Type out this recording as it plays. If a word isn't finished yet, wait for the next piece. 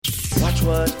Watch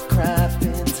what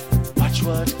crappens, watch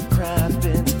what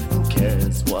crappens. Who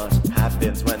cares what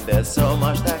happens when there's so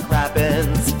much that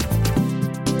crappens?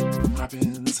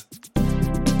 Crappens,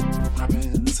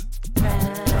 crappens,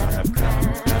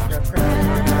 crappens.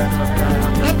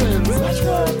 Watch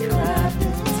what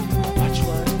crappens, watch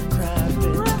what crappens.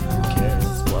 Who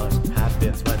cares what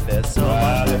happens when there's so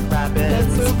much that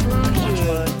crappens? Watch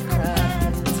what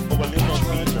crappens, watch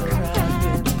what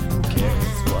crappens. Who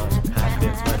cares what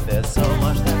happens when there's so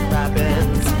much that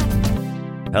crappens?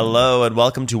 Hello and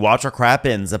welcome to Watch What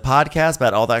Crappens, a podcast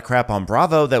about all that crap on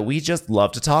Bravo that we just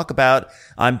love to talk about.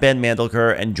 I'm Ben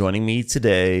Mandelker, and joining me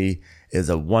today is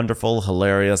a wonderful,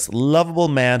 hilarious, lovable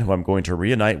man who I'm going to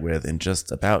reunite with in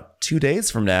just about 2 days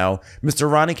from now,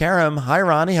 Mr. Ronnie Karam. Hi,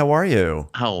 Ronnie. How are you?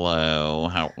 Hello.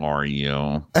 How are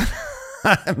you?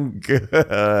 I'm good.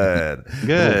 Good.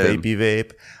 Little vapey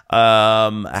vape.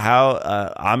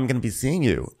 I'm going to be seeing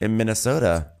you in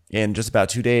Minnesota in just about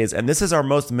 2 days. And this is our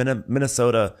most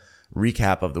Minnesota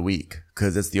recap of the week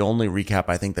because it's the only recap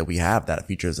I think that we have that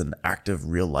features an active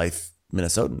real life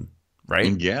Minnesotan,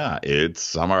 right? Yeah,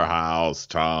 it's SummerHouse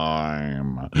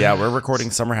time. Yeah, we're recording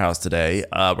SummerHouse today.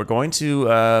 We're going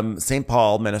to St.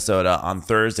 Paul, Minnesota on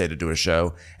Thursday to do a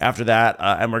show. After that,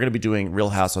 and we're going to be doing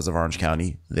Real Housewives of Orange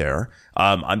County there.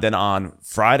 And then on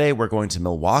Friday, we're going to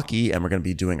Milwaukee and we're going to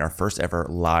be doing our first ever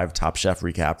live Top Chef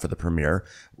recap for the premiere.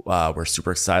 We're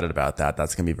super excited about that.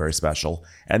 That's going to be very special.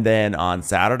 And then on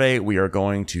Saturday, we are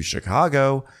going to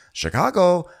Chicago,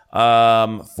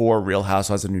 for Real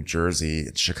Housewives of New Jersey.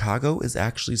 Chicago is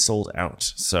actually sold out.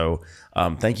 So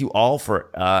thank you all for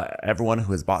everyone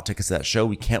who has bought tickets to that show.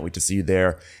 We can't wait to see you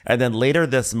there. And then later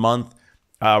this month,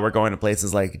 we're going to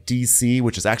places like DC,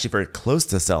 which is actually very close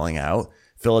to selling out.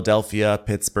 Philadelphia,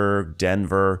 Pittsburgh,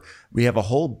 Denver. We have a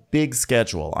whole big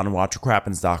schedule on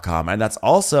watchwhatcrappens.com. And that's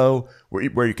also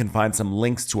where you can find some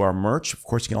links to our merch. Of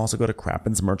course, you can also go to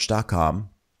crappensmerch.com.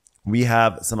 We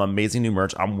have some amazing new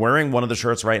merch. I'm wearing one of the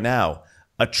shirts right now,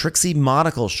 a Trixie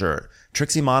Monocle shirt.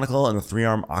 Trixie Monocle and the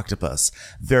Three-Arm Octopus.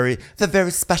 The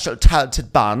very special,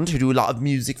 talented band who do a lot of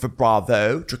music for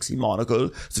Bravo, Trixie Monocle.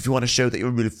 So if you want to show that you're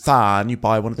a really fan, you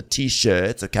buy one of the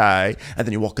t-shirts, okay? And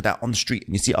then you walk it out on the street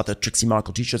and you see other Trixie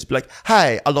Monocle t-shirts. Be like,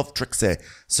 hey, I love Trixie.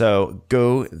 So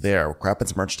go there,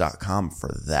 crappensmerch.com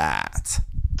for that.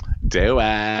 Do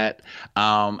it.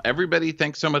 Everybody,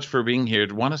 thanks so much for being here.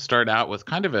 I want to start out with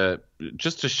kind of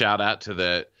just a shout out to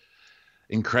the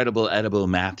incredible Edible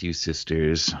Matthews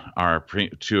sisters,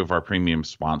 two of our premium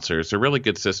sponsors. They're really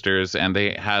good sisters, and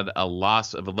they had a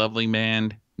loss of a lovely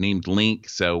man named Link.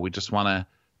 So we just want to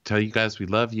tell you guys we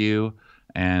love you.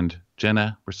 And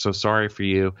Jenna, we're so sorry for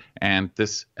you. And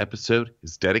this episode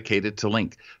is dedicated to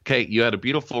Link. Okay, you had a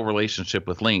beautiful relationship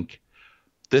with Link.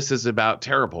 This is about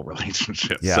terrible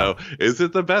relationships. Yeah. So is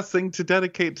it the best thing to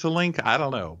dedicate to Link? I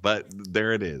don't know, but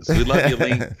there it is. We love you,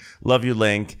 Link. Love you,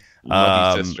 Link.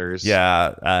 Love you, sisters.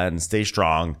 Yeah, and stay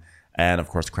strong. And of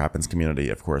course, Crappens community,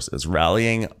 of course, is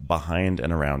rallying behind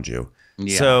and around you.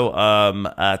 Yeah.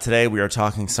 So today we are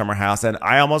talking SummerHouse, and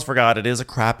I almost forgot it is a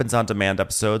Crappens on Demand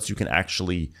episode, so you can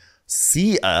actually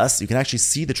see us. You can actually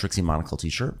see the Trixie Monocle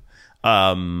t-shirt.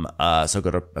 So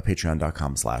go to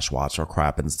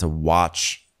patreon.com/watchwhatcrappens to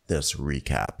watch this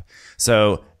recap.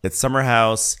 So it's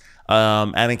SummerHouse.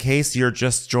 And in case you're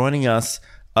just joining us,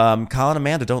 Colin and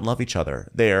Amanda don't love each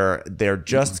other. They're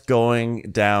just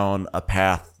going down a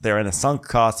path. They're in a sunk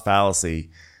cost fallacy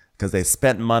because they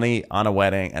spent money on a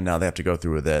wedding and now they have to go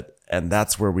through with it. And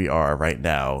that's where we are right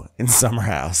now in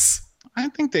SummerHouse. I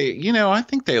think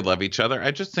they love each other.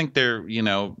 I just think they're,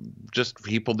 just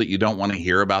people that you don't want to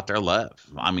hear about their love.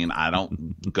 I mean, I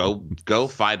don't go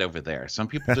fight over there. Some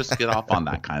people just get off on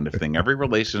that kind of thing. Every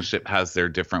relationship has their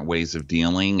different ways of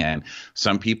dealing, and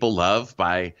some people love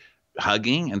by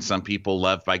hugging, and some people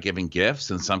love by giving gifts,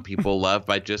 and some people love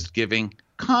by just giving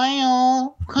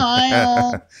Kyle.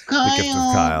 The gift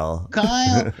of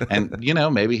Kyle. And,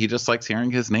 maybe he just likes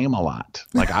hearing his name a lot.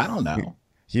 Like, I don't know.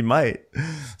 He might.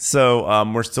 So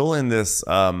we're still in this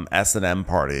S&M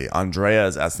party,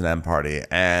 Andrea's S&M party.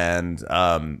 And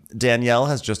Danielle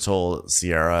has just told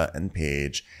Sierra and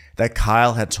Paige that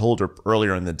Kyle had told her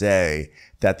earlier in the day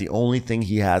that the only thing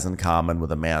he has in common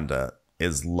with Amanda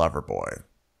is Loverboy.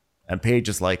 And Paige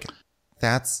is like,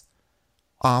 that's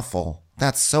awful.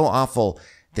 That's so awful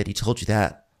that he told you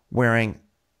that wearing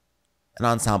an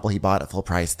ensemble he bought at full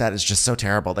price. That is just so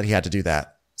terrible that he had to do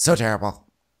that. So terrible.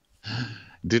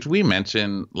 Did we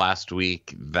mention last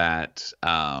week that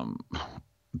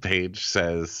Paige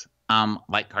says,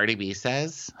 like Cardi B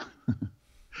says,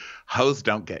 hoes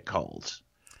don't get cold.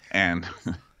 And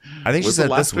I think she said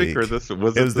last this week. or this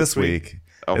was it was this week.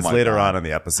 Oh it's my later God. on in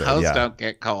the episode. Hoes yeah. don't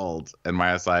get cold. And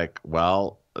Maya's like,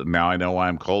 well, now I know why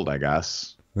I'm cold, I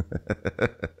guess.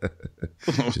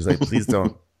 She's like, please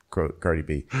don't quote Cardi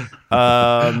B.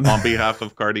 On behalf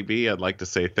of Cardi B, I'd like to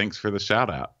say thanks for the shout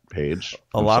out, Paige.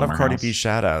 A lot of Cardi B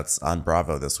shout outs on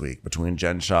Bravo this week between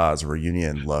Jen Shah's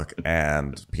reunion look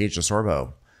and Paige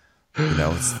DeSorbo. You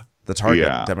know, it's the target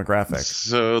demographic.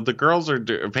 So the girls are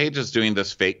Paige is doing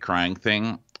this fake crying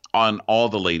thing. On all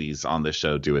the ladies on the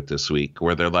show do it this week,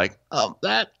 where they're like, oh,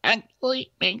 that actually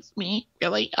makes me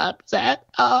really upset.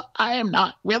 I am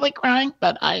not really crying,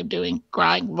 but I am doing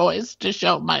crying voice to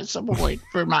show my support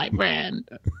for my friend.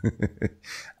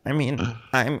 I mean,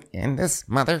 I'm in this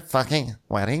motherfucking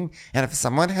wedding, and if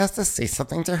someone has to say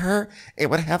something to her, it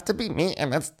would have to be me,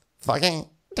 and that's fucking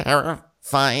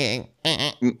terrifying.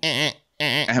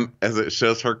 And as it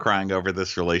shows her crying over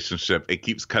this relationship, it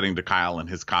keeps cutting to Kyle in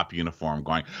his cop uniform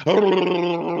going,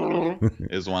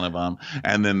 is one of them.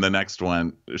 And then the next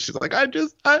one, she's like, I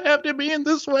have to be in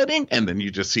this wedding. And then you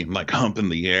just see him like humping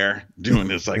the air, doing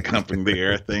this like humping the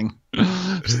air thing.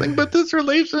 She's like, but this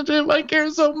relationship, I care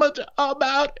so much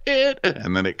about it.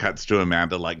 And then it cuts to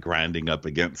Amanda like grinding up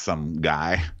against some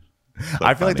guy.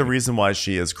 I feel like the reason why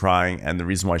she is crying and the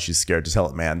reason why she's scared to tell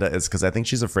Amanda is because I think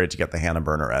she's afraid to get the Hannah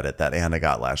Burner edit that Hannah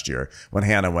got last year when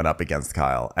Hannah went up against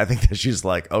Kyle. I think that she's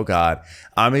like, oh God,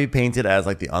 I'm going to be painted as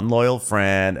like the unloyal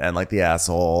friend and like the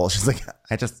asshole. She's like,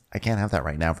 I can't have that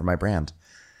right now for my brand.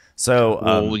 So,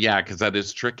 well, yeah, because that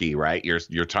is tricky, right?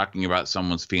 You're talking about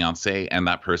someone's fiance, and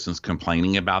that person's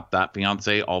complaining about that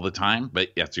fiance all the time. But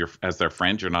yes, as their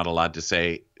friend, you're not allowed to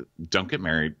say, "Don't get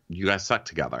married. You guys suck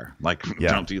together." Like,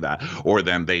 don't do that. Or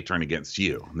then they turn against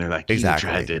you, and they're like, exactly.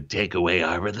 "You tried to take away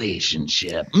our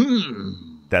relationship."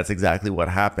 That's exactly what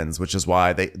happens, which is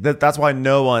why that's why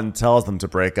no one tells them to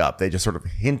break up. They just sort of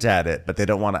hint at it, but they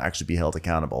don't want to actually be held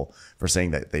accountable for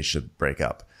saying that they should break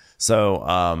up.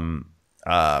 So,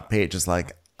 Paige is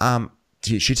like,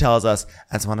 she tells us,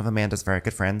 as one of Amanda's very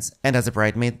good friends and as a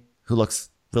bridesmaid who looks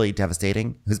really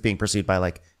devastating, who's being pursued by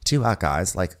like two hot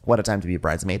guys, like what a time to be a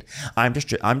bridesmaid. I'm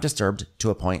disturbed to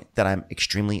a point that I'm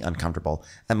extremely uncomfortable.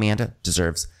 Amanda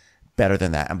deserves better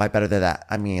than that. And by better than that,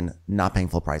 I mean not paying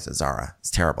full prices, Zara.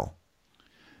 It's terrible.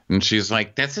 And she's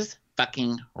like, this is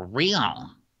fucking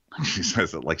real. She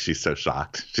says it like she's so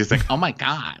shocked. She's like, oh my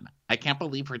God, I can't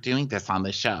believe we're doing this on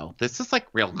the show. This is like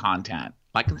real content.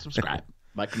 Like and subscribe.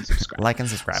 Like and subscribe. Like and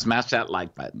subscribe. Smash that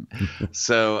like button.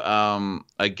 So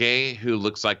a gay who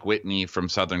looks like Whitney from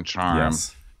Southern Charm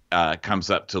comes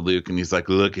up to Luke and he's like,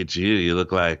 look at you. You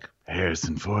look like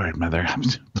Harrison Ford, mother. I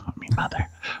mean, mother.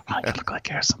 You look like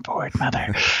Harrison Ford,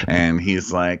 mother. And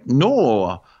he's like,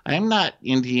 no, I'm not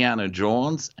Indiana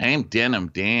Jones. I'm Denim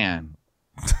Dan.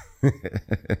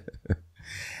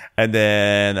 And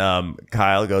then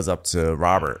Kyle goes up to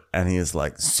Robert and he's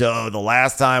like, so the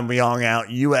last time we hung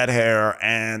out, you had hair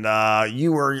and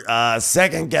you were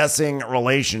second guessing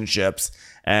relationships.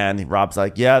 And Rob's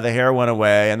like, yeah, the hair went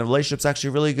away and the relationship's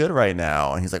actually really good right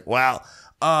now. And he's like, well,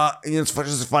 it's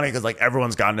just funny because like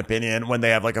everyone's got an opinion when they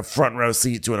have like a front row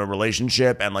seat to a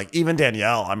relationship. And like even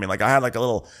Danielle, I mean, like I had like a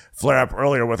little flare up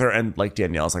earlier with her and like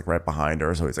Danielle's like right behind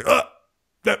her. So he's like,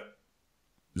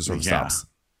 just sort of stops.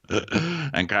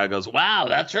 And Kyle goes, wow,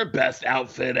 that's her best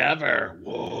outfit ever.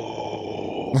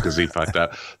 Whoa. Because he fucked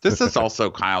up. This is also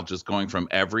Kyle just going from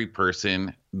every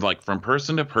person, like from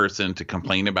person to person to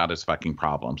complain about his fucking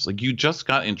problems. Like you just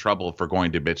got in trouble for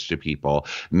going to bitch to people.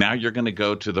 Now you're going to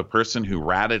go to the person who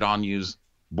ratted on you's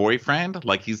boyfriend.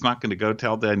 Like he's not going to go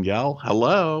tell Danielle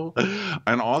hello.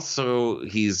 And also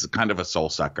he's kind of a soul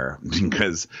sucker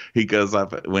because he goes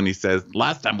up when he says,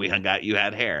 last time we hung out you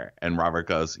had hair, and Robert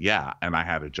goes, yeah, and I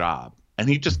had a job. And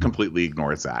he just completely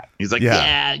ignores that. He's like,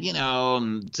 yeah, you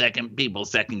know, second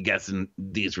guessing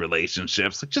these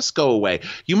relationships. Like, just go away.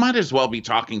 You might as well be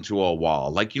talking to a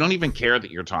wall. Like, you don't even care that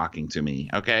you're talking to me.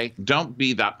 Okay, don't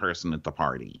be that person at the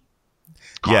party.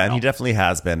 Kyle. Yeah, and he definitely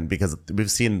has been, because we've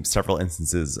seen several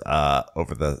instances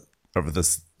over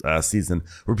this season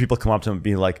where people come up to him and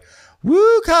be like,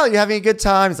 woo, Kyle, you having a good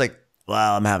time? He's like,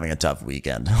 well, I'm having a tough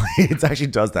weekend. It actually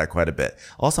does that quite a bit.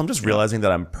 Also, I'm just realizing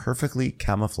that I'm perfectly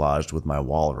camouflaged with my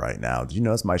wall right now. Did you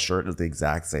notice my shirt is the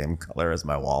exact same color as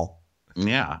my wall?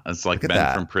 Yeah, it's like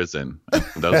Ben from prison.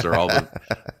 Those are all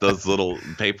those little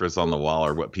papers on the wall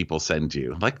are what people send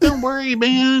you. Like, don't worry,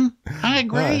 man. I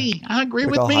agree. I agree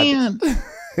with Ben.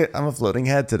 I'm a floating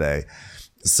head today.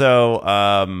 So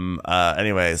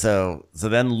anyway, so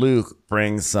then Luke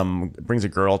brings a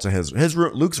girl to his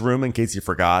room. Luke's room, in case you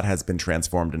forgot, has been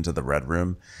transformed into the red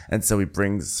room. And so he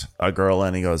brings a girl in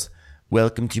and he goes,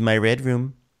 welcome to my red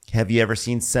room. Have you ever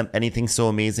seen anything so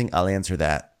amazing? I'll answer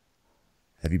that.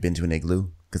 Have you been to an igloo?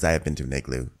 Because I have been to an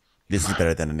igloo. This is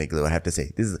better than an igloo, I have to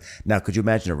say. Now, could you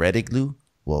imagine a red igloo?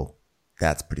 Whoa,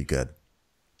 that's pretty good.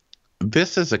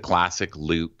 This is a classic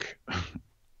Luke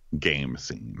game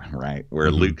scene, right?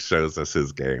 Where Luke shows us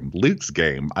his game. Luke's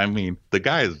game. I mean, the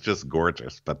guy is just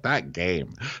gorgeous, but that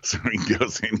game. So he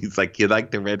goes in, he's like, you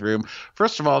like the Red Room?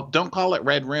 First of all, don't call it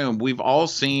Red Room. We've all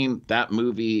seen that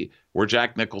movie where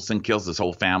Jack Nicholson kills his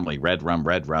whole family. Red Rum,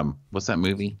 Red Rum. What's that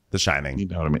movie? The Shining. You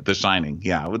know what I mean? The Shining.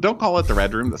 Yeah. Well, don't call it the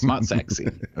Red Room. That's not sexy.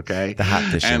 Okay. The hot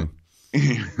fishing.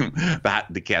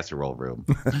 The casserole room.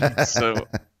 So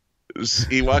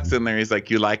he walks in there. He's like,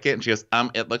 you like it? And she goes,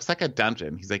 it looks like a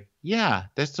dungeon. He's like, yeah,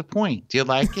 that's the point. Do you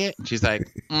like it? And she's like,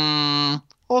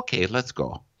 okay, let's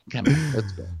go. Come on,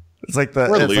 let's go. It's like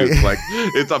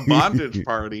it's a bondage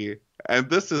party. And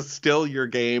this is still your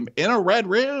game in a red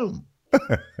room.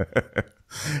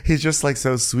 He's just like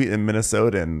so sweet and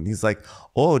Minnesotan. He's like,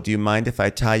 oh, do you mind if I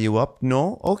tie you up?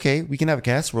 No? Okay, we can have a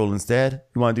casserole instead.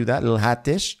 You want to do that little hot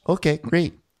dish? Okay,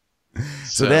 great.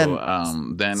 So then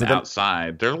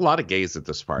outside, there are a lot of gays at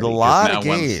this party. A lot of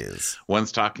gays.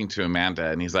 One's talking to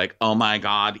Amanda, and he's like, "Oh my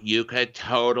God, you could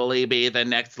totally be the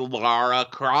next Lara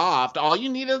Croft. All you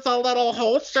need is a little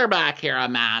holster back here,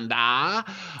 Amanda."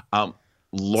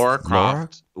 Lara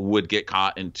Croft would get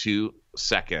caught in 2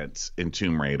 seconds in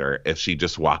Tomb Raider if she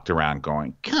just walked around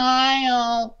going,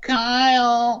 "Kyle,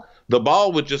 Kyle." The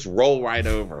ball would just roll right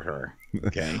over her.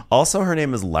 Okay. Also, her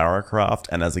name is Lara Croft,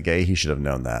 and as a gay, he should have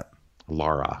known that.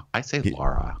 Laura. I say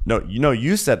Laura. No,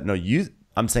 you said no.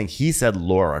 I'm saying he said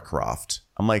Laura Croft.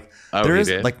 I'm like,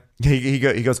 did? Like he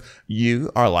goes, you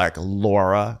are like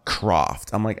Laura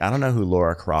Croft. I'm like, I don't know who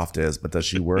Laura Croft is, but does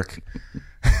she work?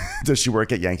 Does she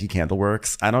work at Yankee Candle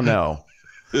Works? I don't know,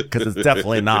 because it's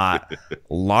definitely not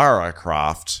Lara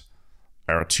Croft,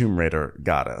 our Tomb Raider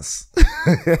goddess.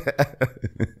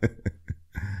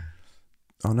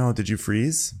 Oh no, did you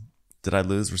freeze? Did I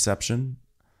lose reception?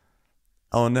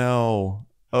 Oh no.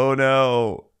 Oh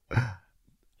no.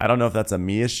 I don't know if that's a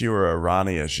me issue or a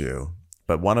Ronnie issue,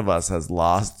 but one of us has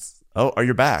lost. Oh, are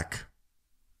you back?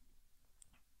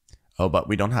 Oh, but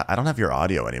I don't have your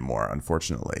audio anymore,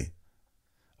 unfortunately.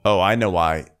 Oh, I know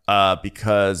why.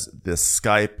 Because this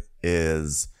Skype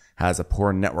has a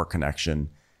poor network connection,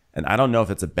 and I don't know if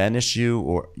it's a Ben issue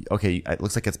or okay, it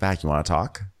looks like it's back. You want to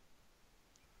talk?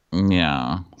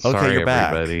 Yeah. Okay, Sorry, you're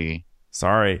back. Everybody.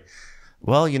 Sorry.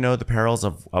 Well, the perils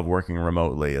of working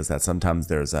remotely is that sometimes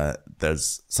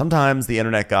sometimes the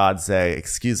internet gods say,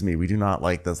 "Excuse me, we do not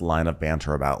like this line of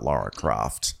banter about Lara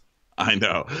Croft." I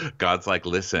know. God's like,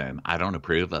 "Listen, I don't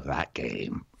approve of that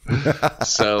game."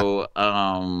 So,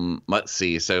 let's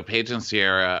see. So Paige and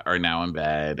Sierra are now in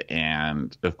bed,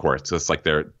 and of course, that's like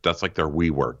their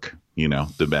WeWork,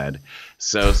 the bed.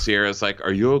 So Sierra's like,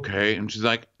 "Are you okay?" And she's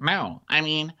like, "No, I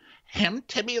mean, him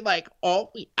to be like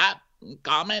all we up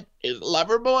comment is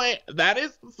lover boy. That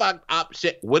is fucked up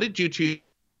shit. What did you two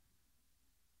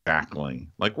exactly?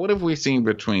 Like, what have we seen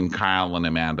between Kyle and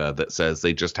Amanda that says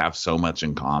they just have so much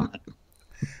in common?"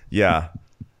 Yeah.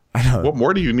 I know. What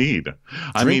more do you need?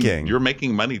 I Drinking. mean, you're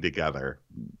making money together.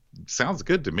 Sounds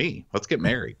good to me. Let's get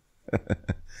married.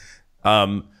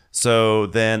 So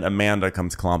then Amanda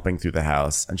comes clomping through the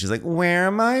house, and she's like, "Where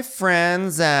are my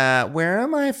friends at? Where are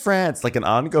my friends?" Like an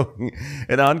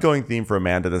ongoing theme for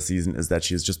Amanda this season is that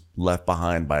she's just left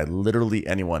behind by literally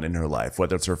anyone in her life,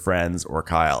 whether it's her friends or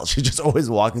Kyle. She's just always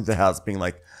walking through the house being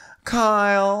like,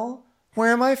 "Kyle,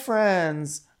 where are my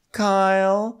friends?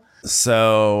 Kyle."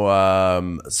 So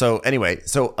anyway,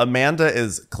 Amanda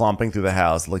is clomping through the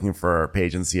house looking for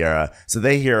Paige and Sierra. So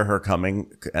they hear her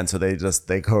coming, and so they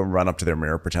go and run up to their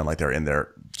mirror, pretend like they're in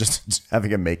there just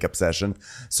having a makeup session.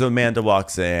 So Amanda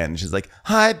walks in, and she's like,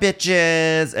 "Hi,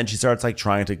 bitches," and she starts like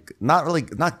trying to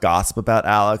not gossip about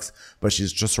Alex, but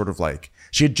she's just sort of like,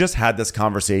 she had just had this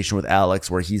conversation with Alex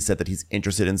where he said that he's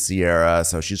interested in Sierra.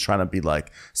 So she's trying to be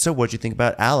like, "So what'd you think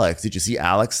about Alex? Did you see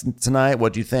Alex tonight?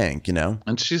 What'd you think?"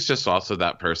 And she's just also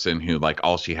that person who like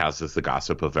all she has is the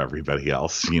gossip of everybody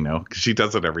else, 'cause she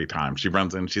does it every time. She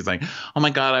runs in, she's like, "Oh my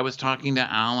God, I was talking to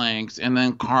Alex, and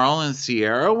then Carl and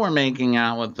Sierra were making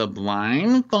out with the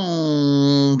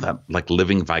blindfold." That, like,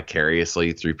 living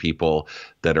vicariously through people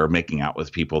that are making out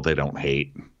with people they don't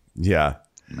hate. Yeah.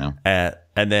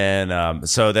 And then,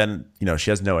 she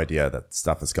has no idea that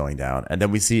stuff is going down. And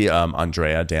then we see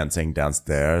Andrea dancing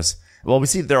downstairs. Well, we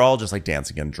see they're all just like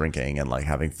dancing and drinking and like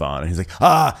having fun. And he's like,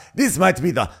 "This might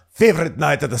be the favorite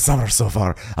night of the summer so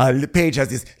far. Paige has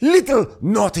this little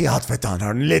naughty outfit on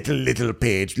her. Little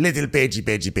Paige. Little Paigey,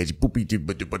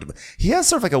 boopy. He has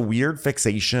sort of like a weird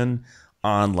fixation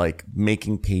on like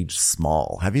making Paige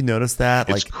small. Have you noticed that?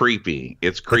 It's like creepy.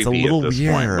 It's creepy little at this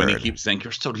point when he weird. keeps saying,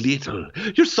 "You're so little.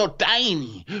 You're so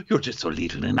tiny. You're just so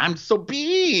little, and I'm so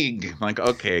big." Like,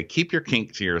 okay, keep your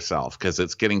kink to yourself because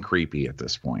it's getting creepy at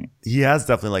this point. he has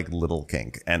definitely like little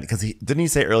kink, and because he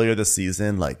say earlier this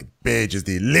season like Paige is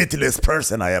the littlest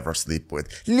person I ever sleep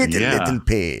with. Little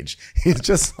Paige. He's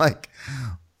just like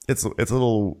it's a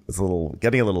little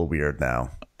getting a little weird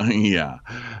now. Yeah.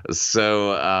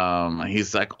 So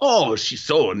he's like, "Oh, she's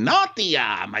so naughty,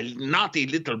 my naughty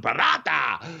little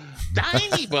barata.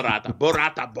 Tiny barata,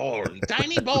 barata ball,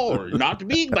 tiny ball, not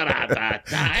big barata,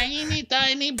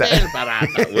 tiny bear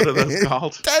barata." What are those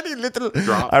called? Tiny little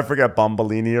Drop. I forget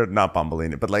Bombolini or not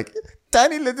Bombolini, but like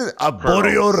tiny little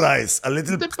arborio rice, a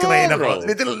little grain of a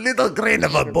little grain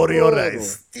of arborio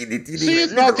rice. Teeny,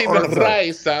 She's little not even orzo.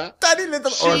 rice. Tiny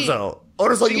little orzo.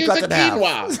 Orzo She you is cut a in half.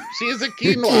 quinoa. She is a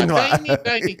quinoa. Quinoa.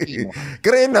 Tiny quinoa.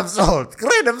 Grain of salt,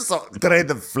 grain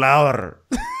of flour.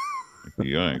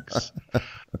 Yikes.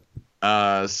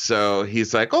 So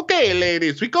he's like, "Okay,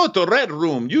 ladies, we go to red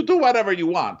room. You do whatever you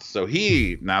want." So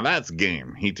now that's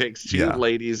game. He takes two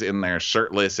ladies in there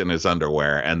shirtless in his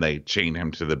underwear and they chain him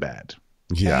to the bed.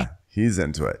 Yeah, he's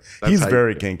into it. That's He's how you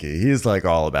very do it. kinky. He's like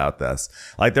all about this.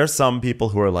 Like there's some people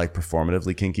who are like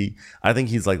performatively kinky. I think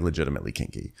he's like legitimately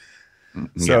kinky.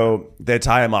 So they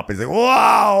tie him up. He's like,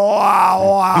 "Wow, wow,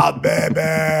 wow, baby."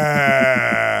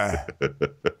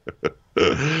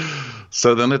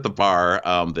 So then at the bar,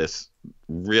 this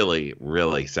really,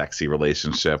 really sexy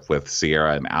relationship with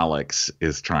Sierra and Alex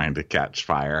is trying to catch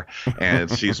fire. And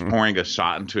she's pouring a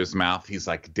shot into his mouth. He's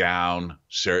like down,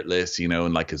 shirtless,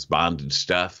 and like his bondage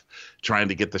stuff, trying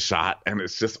to get the shot. And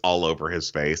it's just all over his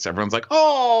face. Everyone's like,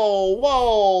 "Oh,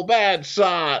 whoa, bad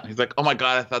shot." He's like, "Oh my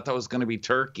God, I thought that was going to be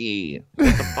turkey.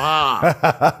 What the fuck?"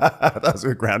 That was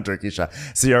a ground turkey shot.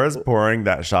 Sierra's pouring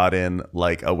that shot in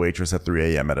like a waitress at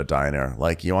 3 a.m. at a diner.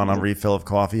 Like, "You want a refill of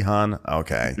coffee, hon?"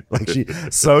 Okay. Like she's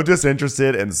so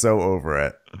disinterested and so over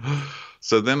it.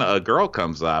 So then a girl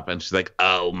comes up and she's like,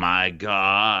 "Oh my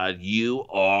God, you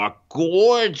are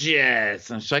gorgeous."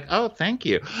 And she's like, "Oh, thank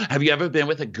you. Have you ever been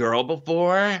with a girl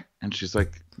before?" And she's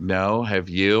like, "No, have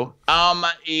you?"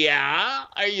 Yeah.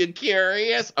 Are you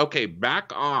curious? Okay,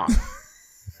 back off,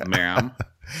 ma'am.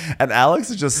 And Alex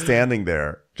is just standing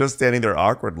there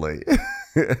awkwardly.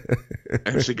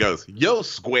 And she goes, "Yo,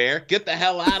 square, get the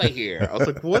hell out of here." I was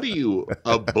like, "What are you,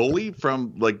 a bully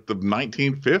from like the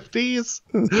 1950s?"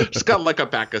 She's got like a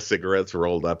pack of cigarettes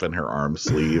rolled up in her arm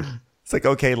sleeve. It's like,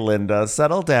 "Okay, Linda,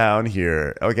 settle down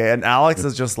here." Okay. And Alex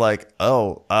is just like,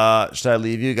 "Oh, should I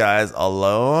leave you guys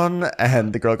alone?"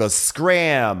 And the girl goes,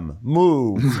 "Scram,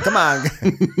 move, come on."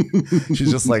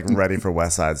 She's just like ready for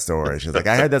West Side Story. She's like,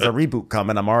 "I heard there's a reboot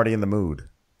coming. I'm already in the mood."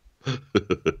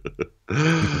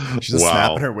 She's just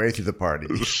snapping her way through the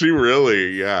party. She's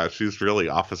really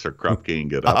Officer Krupke and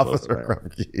get up. Officer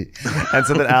Krupke. And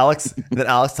so then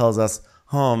Alex tells us,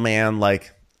 "Oh man,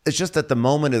 like it's just that the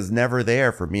moment is never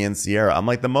there for me and Sierra." I'm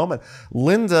like, "The moment,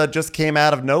 Linda just came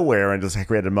out of nowhere and just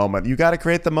created a moment. You got to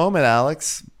create the moment,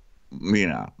 Alex."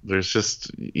 Yeah, there's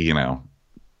just,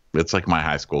 it's like my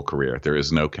high school career. There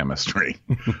is no chemistry.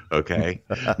 Okay.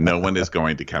 No one is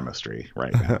going to chemistry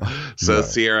right now. So no.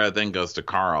 Sierra then goes to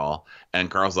Carl and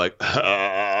Carl's like,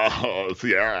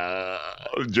 "Sierra,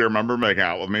 do you remember making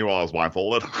out with me while I was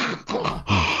blindfolded?"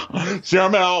 "Sierra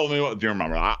made out with me. Do you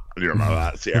remember that? Do you remember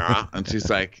that, Sierra?" And she's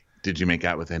like, "Did you make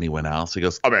out with anyone else?" He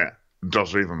goes, "I mean,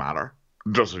 doesn't even matter.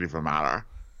 Doesn't even matter."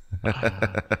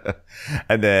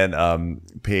 And then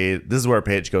Paige, this is where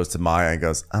Paige goes to Maya and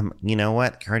goes, "You know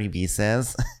what Cardi B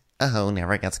says? A hoe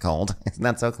never gets cold." Isn't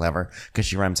that so clever? Because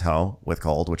she rhymes hoe with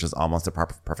cold, which is almost a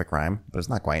perfect rhyme, but it's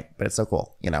not quite. But it's so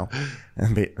cool,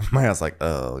 And Maya's like,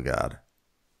 "Oh God."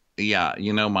 Yeah,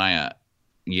 Maya,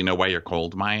 you know why you're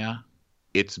cold, Maya?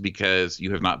 It's because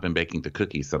you have not been baking the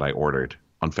cookies that I ordered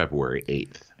on February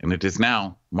 8th. And it is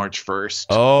now March 1st.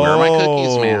 Oh. Where are my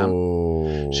cookies,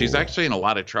 ma'am? She's actually in a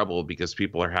lot of trouble because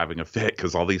people are having a fit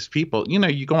because all these people,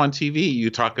 you go on TV, you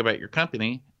talk about your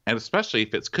company, and especially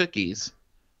if it's cookies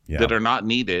that are not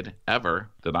needed ever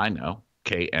that I know,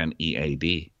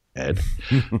 KNEAD, Ed.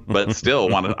 But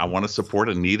still, I want to support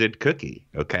a needed cookie,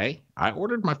 okay? I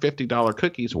ordered my $50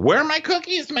 cookies. Where are my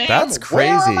cookies, man? That's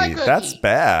crazy. That's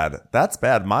bad. That's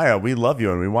bad. Maya, we love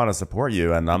you and we want to support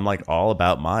you. And I'm like all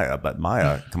about Maya. But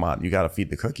Maya, come on, you got to feed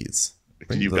the cookies.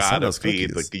 You gotta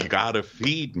feed, like, you gotta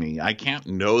feed me. I can't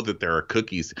know that there are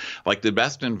cookies. Like, the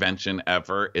best invention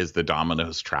ever is the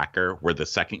Domino's tracker, where the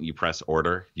second you press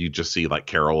order, you just see like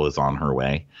Carol is on her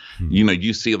way. You know,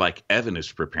 you see like Evan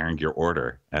is preparing your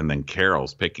order, and then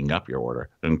Carol's picking up your order,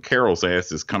 and Carol's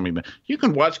ass is coming. You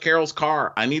can watch Carol's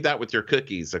car. I need that with your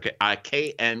cookies. Okay, I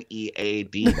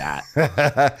KNEAD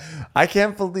that. I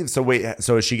can't believe. So wait,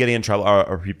 so is she getting in trouble?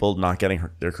 Are people not getting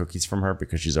their cookies from her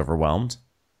because she's overwhelmed?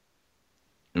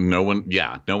 No one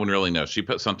really knows. She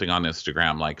put something on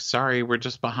Instagram like, sorry, we're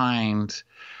just behind.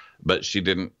 But she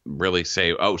didn't really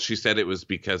say, she said it was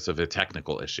because of a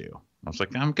technical issue. I was like,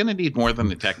 I'm going to need more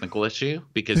than a technical issue,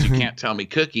 because you can't tell me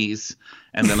cookies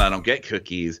and then I don't get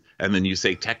cookies. And then you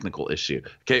say technical issue.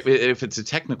 Okay, if it's a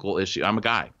technical issue, I'm a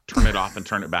guy. Turn it off and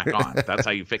turn it back on. That's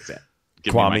how you fix it.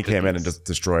 Kwame came in and just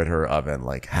destroyed her oven.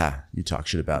 Like, you talk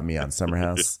shit about me on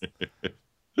SummerHouse.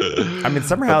 I mean,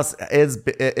 SummerHouse is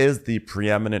the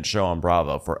preeminent show on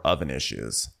Bravo for oven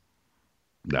issues.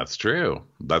 That's true.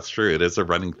 It is a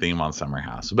running theme on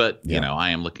SummerHouse. But, you know,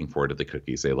 I am looking forward to the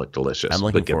cookies. They look delicious. I'm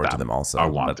looking forward to them also. I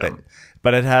want them.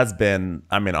 But it has been,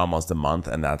 almost a month,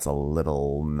 and that's a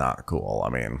little not cool.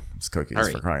 I mean, it's cookies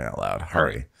for crying out loud.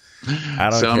 Hurry. I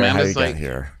don't care Amanda's how you get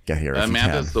here. Get here if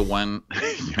Amanda's you the one.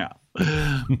 Yeah.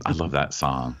 I love that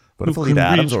song. But if Alita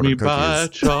Adams ordered cookies. By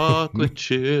chocolate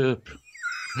chip.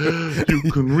 You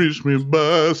can reach me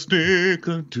by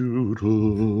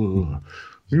snickerdoodle.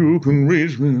 You can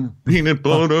reach me peanut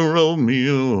butter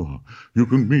oatmeal. You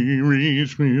can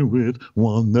reach me with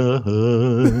one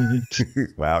night.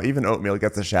 Wow, even oatmeal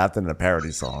gets a shaft in a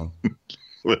parody song.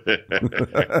 But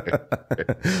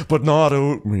not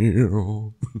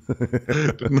oatmeal.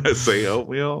 Didn't I say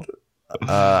oatmeal?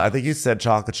 I think you said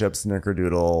chocolate chip,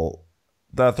 snickerdoodle.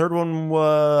 The third one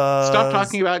was... Stop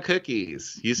talking about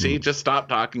cookies. You see, just stop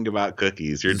talking about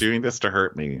cookies. You're doing this to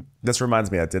hurt me. This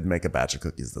reminds me, I did make a batch of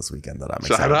cookies this weekend that I'm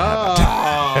excited to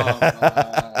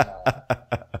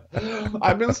have.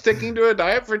 I've been sticking to a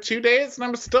diet for 2 days and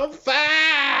I'm still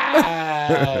fat.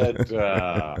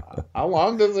 How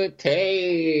long does it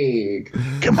take?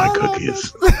 Get my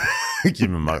cookies. Give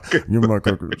me my cookies. Give me my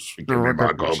cookies.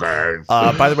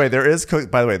 By the way, there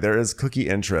is cookie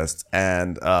interest,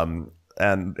 and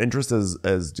interest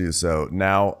is due. So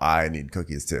now I need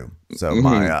cookies too. So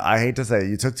I hate to say it,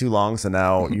 you took too long. So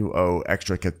now you owe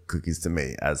extra cookies to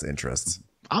me as interest.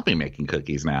 I'll be making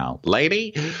cookies now,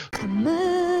 lady.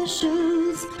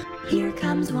 Commercials. Here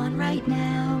comes one right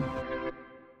now.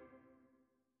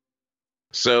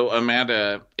 So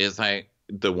Amanda is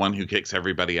the one who kicks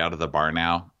everybody out of the bar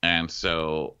now, and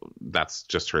so that's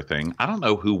just her thing. I don't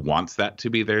know who wants that to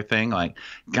be their thing. Like,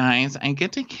 guys, I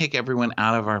get to kick everyone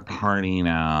out of our party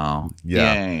now.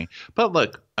 Yeah. Yay. But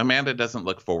look, Amanda doesn't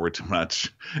look forward to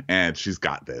much, and she's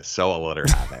got this, so I'll let her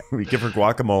have it. We give her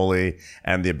guacamole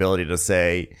and the ability to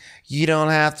say, you don't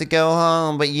have to go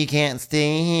home, but you can't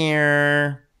stay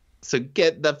here. So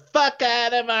get the fuck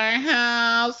out of our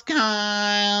house,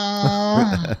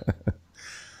 Kyle.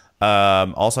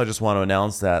 Also, I just want to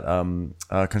announce that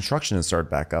construction has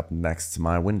started back up next to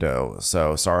my window.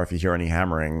 So sorry if you hear any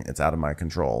hammering. It's out of my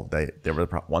control. They were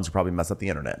the ones who probably messed up the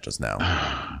internet just now.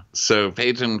 So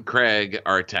Paige and Craig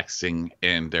are texting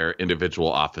in their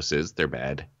individual offices. Their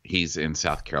bed. He's in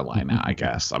South Carolina, I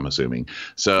guess. I'm assuming.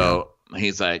 So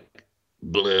he's like,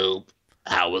 Blue,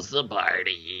 how was the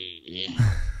party?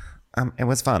 It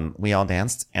was fun. We all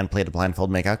danced and played a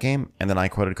blindfold makeout game, and then I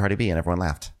quoted Cardi B, and everyone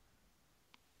laughed.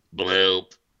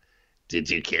 Bloop. Did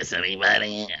you kiss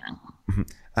anybody?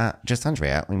 Just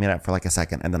Andrea. We made up for like a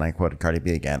second, and then I quoted Cardi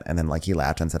B again, and then like he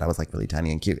laughed and said I was like really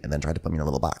tiny and cute, and then tried to put me in a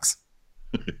little box.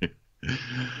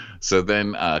 So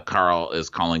then Carl is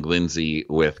calling Lindsay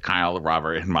with Kyle,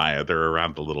 Robert, and Maya. They're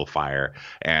around the little fire,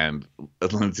 and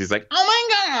Lindsay's like, "Oh my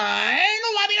God,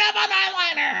 what do you have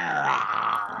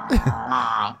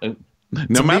on eyeliner?"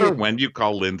 No matter when you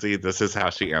call Lindsay, this is how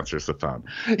she answers the phone.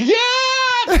 Yeah.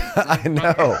 I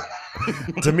know.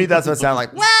 To me, that's what it sounds like.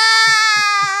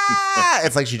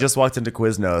 It's like she just walked into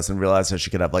Quiznos and realized that she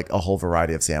could have like a whole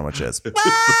variety of sandwiches.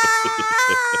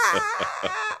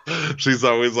 She's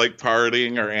always like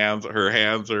partying. Her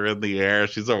hands are in the air.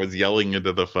 She's always yelling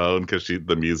into the phone because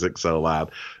the music's so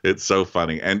loud. It's so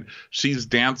funny. And she's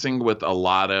dancing with a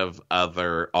lot of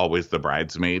other always the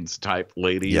bridesmaids type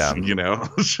ladies. Yeah. You know,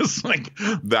 it's just like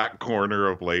that corner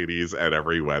of ladies at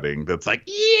every wedding that's like,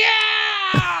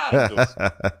 yeah, just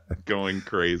going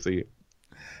crazy.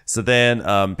 So then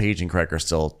Paige and Craig are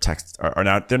still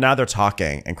they're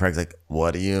talking, and Craig's like,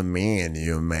 what do you mean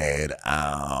you made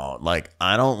out? Like,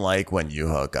 I don't like when you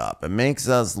hook up. It makes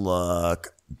us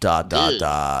look ...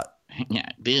 Yeah,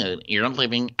 dude, you're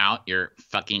living out your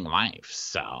fucking life,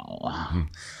 so.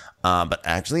 But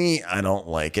actually, I don't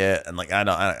like it, and like I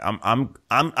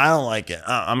don't like it.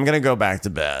 I'm gonna go back to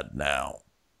bed now.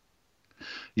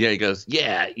 Yeah, he goes,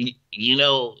 yeah,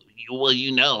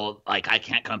 like I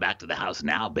can't come back to the house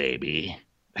now, baby.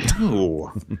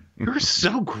 Ew, you're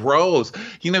so gross.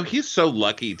 He's so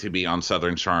lucky to be on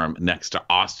Southern Charm next to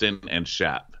Austin and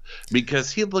Shep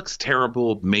because he looks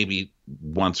terrible maybe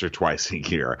once or twice a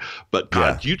year. But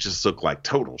God, you just look like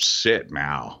total shit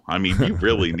now. I mean, you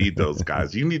really need those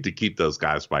guys. You need to keep those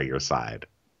guys by your side.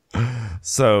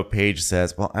 So Paige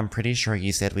says, Well, I'm pretty sure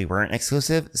you said we weren't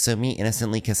exclusive, so me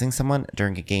innocently kissing someone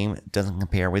during a game doesn't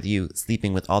compare with you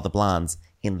sleeping with all the blondes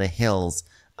in the hills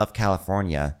of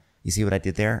California. You see what I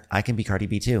did there? I can be Cardi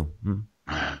B too.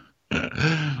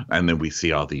 And then we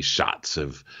see all these shots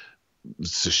of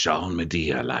Sashawn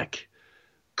Medea like,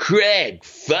 Craig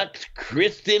fucked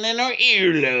Kristen in her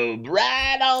earlobe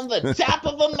right on the top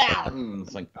of a mountain.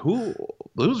 It's like,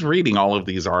 who's reading all of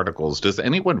these articles? Does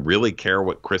anyone really care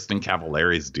what Kristen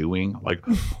Cavallari's doing? Like,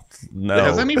 no.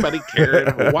 Has anybody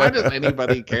cared? Why does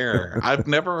anybody care? I've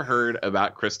never heard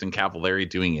about Kristen Cavallari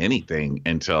doing anything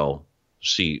until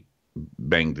she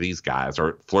banged these guys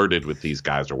or flirted with these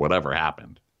guys or whatever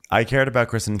happened. I cared about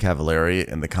Kristen Cavallari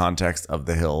in the context of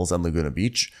the hills and Laguna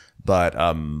Beach, but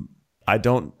I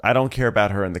don't care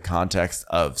about her in the context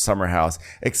of SummerHouse,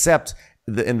 except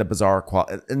in the bizarre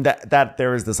in that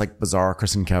there is this like bizarre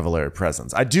Kristen Cavallari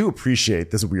presence. I do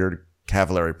appreciate this weird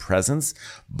Cavallari presence,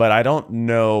 but I don't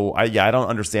know. I don't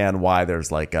understand why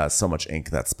there's like so much ink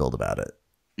that's spilled about it.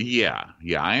 Yeah,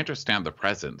 I understand the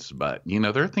presence, but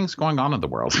there are things going on in the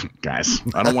world, guys.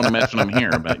 I don't want to mention them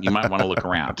here, but you might want to look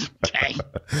around. Okay.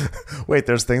 Wait,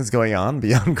 there's things going on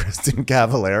beyond Kristen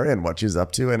Cavallari and what she's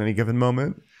up to at any given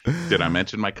moment? Did I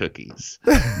mention my cookies?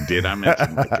 Did I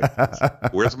mention my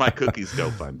cookies? Where's my cookies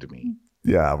GoFundMe?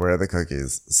 Yeah, where are the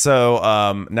cookies? So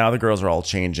now the girls are all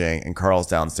changing, and Carl's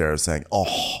downstairs saying,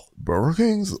 "Oh, Burger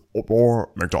King's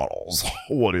or McDonald's?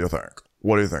 What do you think?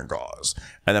 What do you think, guys?"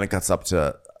 And then it cuts up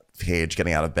to Paige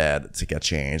getting out of bed to get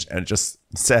changed, and it just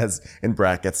says in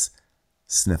brackets,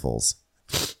 "Sniffles."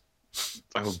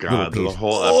 Oh God, the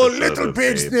whole Oh, episode little of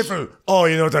Paige Sniffle. Oh,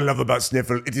 you know what I love about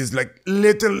Sniffle? It is like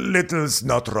little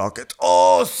snot rocket.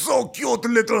 Oh, so cute,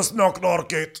 little snot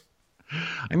rocket.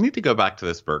 I need to go back to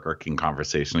this Burger King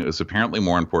conversation. It was apparently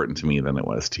more important to me than it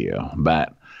was to you.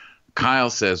 But Carl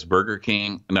says Burger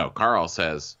King or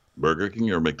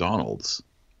McDonald's?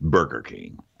 Burger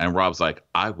King. And Rob's like,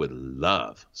 I would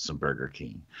love some Burger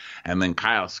King. And then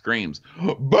Kyle screams,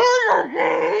 Burger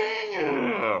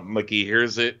King! Like he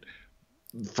hears it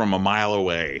from a mile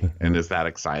away and is that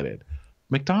excited.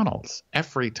 McDonald's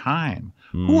every time.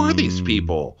 Who are these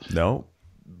people? No.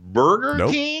 Burger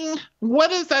King?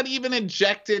 What is that even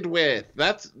injected with?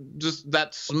 That's just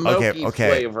that smoky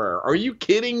flavor. Are you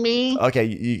kidding me?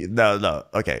 Okay, no.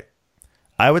 Okay.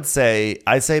 I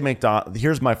say McDonald's.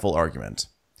 Here's my full argument.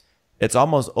 It's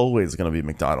almost always going to be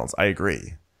McDonald's. I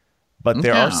agree. But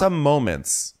there are some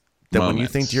moments that when you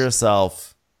think to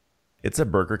yourself, it's a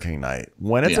Burger King night.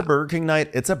 When it's a Burger King night,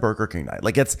 it's a Burger King night.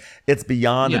 Like it's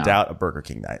beyond a doubt a Burger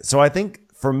King night. So I think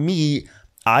for me,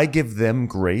 I give them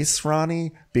grace,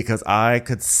 Ronnie, because I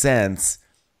could sense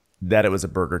that it was a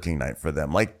Burger King night for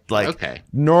them. Like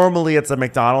normally it's a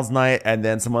McDonald's night, and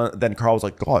then Carl was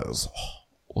like, guys,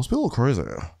 let's be a little crazy.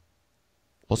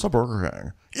 What's a Burger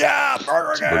King? Yeah,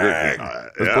 Burger King.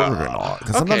 It's Burger King night.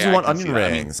 Because sometimes you want onion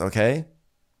rings, okay?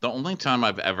 The only time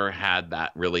I've ever had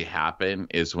that really happen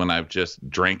is when I've just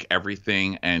drank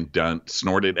everything and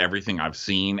snorted everything I've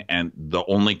seen, and the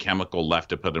only chemical left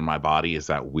to put in my body is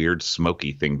that weird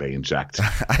smoky thing they inject.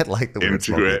 I like the weird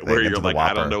smoky thing where you're like,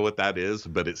 I don't know what that is,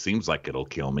 but it seems like it'll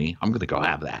kill me. I'm gonna go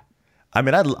have that. I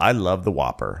mean, I love the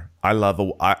Whopper.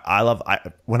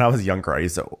 When I was younger, I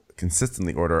used to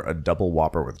consistently order a double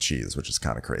Whopper with cheese, which is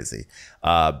kind of crazy.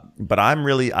 But I'm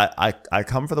really, I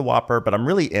come for the Whopper, but I'm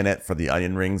really in it for the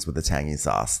onion rings with the tangy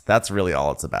sauce. That's really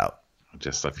all it's about. I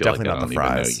feel definitely like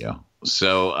I don't even know you.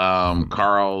 So,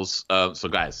 Carl's, so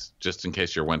guys, just in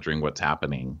case you're wondering what's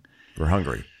happening. We're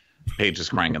hungry. Paige is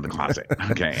crying in the closet.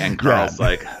 Okay. And Carl's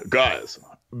like, guys,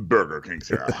 Burger King's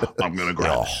here. I'm going to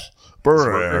grab it. Is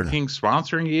Burger King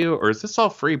sponsoring you, or is this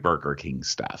all free Burger King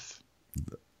stuff?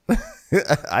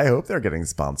 I hope they're getting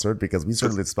sponsored because we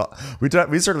certainly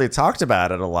talked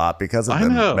about it a lot because of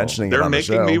them mentioning it on the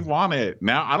show. They're making me want it.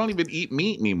 Now I don't even eat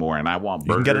meat anymore, and I want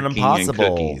Burger King and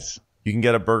cookies. You can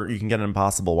get an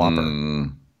Impossible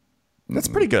Whopper. That's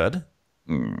pretty good.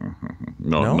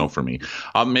 No, for me.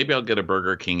 Maybe I'll get a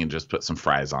Burger King and just put some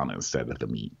fries on it instead of the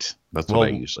meat. That's what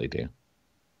I usually do.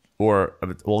 Or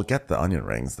we'll get the onion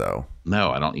rings though. No,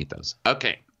 I don't eat those.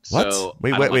 Okay. What? So Wait,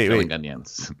 I don't like wait. filling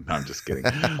onions. No, I'm just kidding.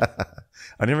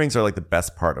 Onion rings are like the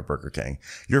best part of Burger King.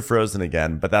 You're frozen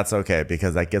again, but that's okay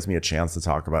because that gives me a chance to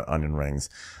talk about onion rings.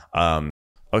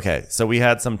 Okay, so we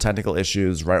had some technical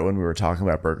issues right when we were talking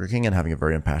about Burger King and having a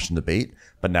very impassioned debate,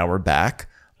 but now we're back.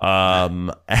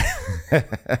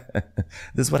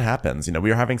 This is what happens. You know, we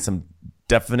are having some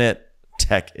definite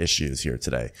tech issues here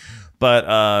today. But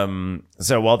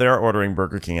so while they're ordering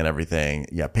Burger King and everything,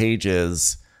 yeah, Paige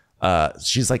is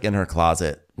she's like in her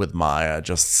closet with Maya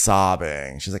just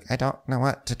sobbing. She's like, I don't know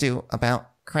what to do about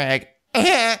Craig.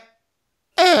 And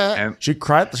She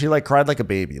cried like a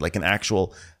baby, like an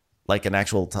actual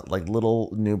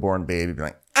little newborn baby being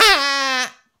like,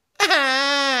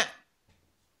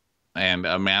 And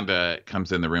Amanda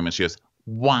comes in the room and she goes,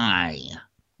 why?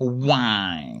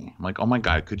 I'm like, oh my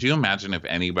God, could you imagine if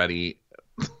anybody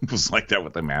was like that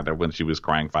with Amanda when she was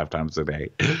crying 5 times a day?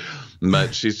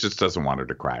 But she just doesn't want her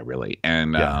to cry, really.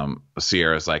 And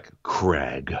Sierra's like,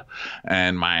 Craig.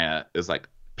 And Maya is like,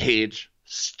 Paige,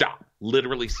 stop.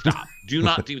 Literally stop. Do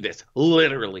not do this.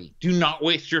 Literally. Do not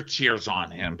waste your tears on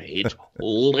him, Paige.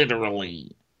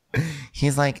 Literally.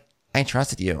 He's like, I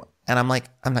trusted you. And I'm like,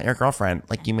 I'm not your girlfriend.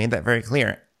 Like, you made that very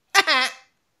clear.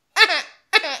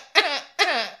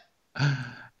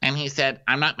 And he said,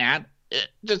 I'm not mad.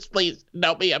 Just please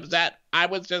don't be upset. I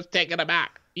was just taken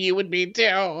aback. You would be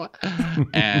too.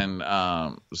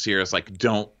 And Sierra's like,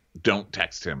 don't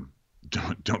text him.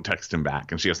 Don't text him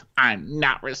back. And she goes, I'm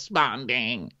not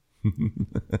responding.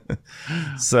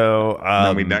 so And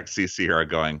then we next see Sierra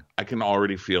going, I can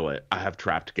already feel it. I have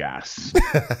trapped gas.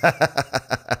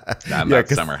 And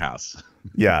that's SummerHouse.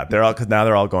 Yeah, because now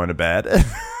they're all going to bed.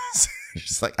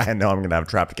 She's like, I know I'm gonna have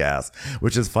trapped gas,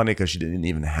 which is funny because she didn't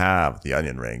even have the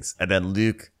onion rings. And then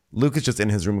Luke is just in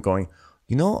his room going,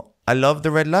 you know, I love the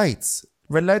red lights.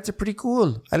 Red lights are pretty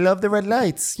cool. I love the red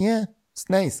lights. Yeah, it's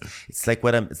nice. It's like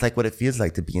what it feels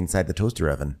like to be inside the toaster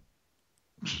oven.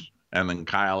 And then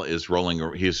Kyle is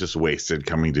rolling. He's just wasted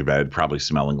coming to bed, probably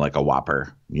smelling like a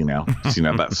Whopper, you know. So,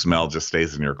 that smell just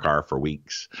stays in your car for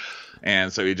weeks.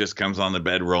 And so he just comes on the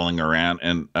bed rolling around,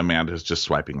 and Amanda's just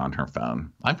swiping on her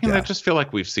phone. I mean, I just feel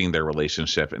like we've seen their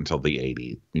relationship until the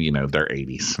 80s, their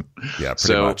 80s. Yeah,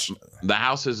 pretty much. The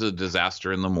house is a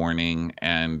disaster in the morning,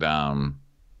 and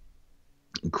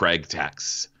Craig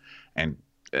texts, and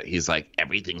he's like,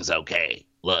 everything's okay.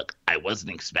 Look, I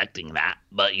wasn't expecting that,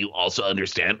 but you also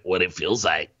understand what it feels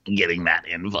like getting that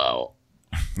info.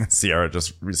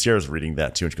 Sierra's reading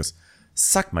that too, and she goes,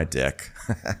 suck my dick.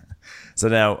 So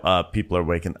now people are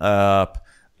waking up.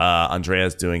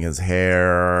 Andrea's doing his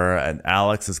hair, and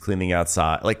Alex is cleaning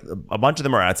outside. Like a bunch of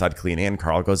them are outside cleaning, and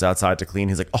Carl goes outside to clean.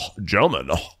 He's like, oh, gentlemen,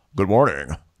 good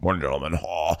morning. Morning, gentlemen.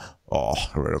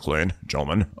 Ready to clean,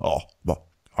 gentlemen.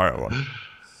 Hi, everyone.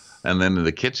 And then in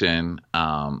the kitchen,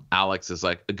 Alex is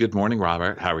like, good morning,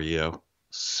 Robert. How are you?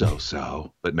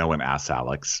 So. But no one asks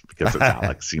Alex because it's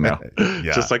Alex, Yeah.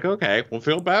 Just like, okay, we'll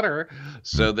feel better.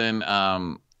 So then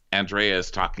Andrea is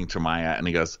talking to Maya, and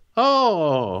he goes,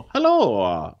 oh,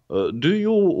 hello. Do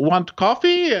you want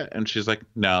coffee? And she's like,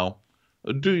 no.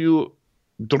 Do you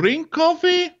drink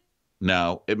coffee?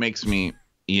 No. It makes me,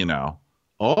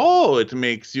 Oh, it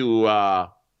makes you,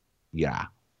 yeah.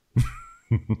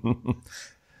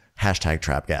 Hashtag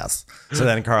trap gas. So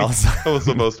then Carl's that was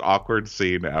the most awkward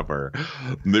scene ever.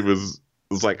 It was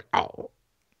like, ow,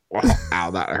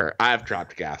 that hurt. I have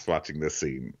trapped gas watching this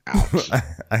scene. Ouch.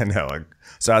 I know.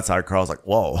 So outside, Carl's like,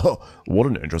 whoa, what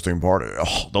an interesting party.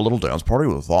 The little dance party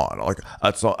was fun. Like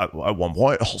at one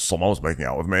point, someone was making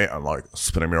out with me and like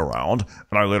spinning me around.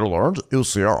 And I later learned it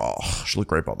was Sierra. She looked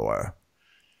great, by the way.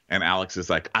 And Alex is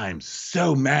like, I'm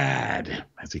so mad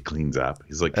as he cleans up.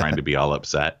 He's like trying to be all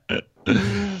upset.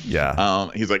 Yeah.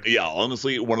 He's like, yeah,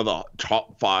 honestly, one of the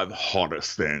top 5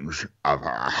 hottest things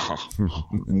ever.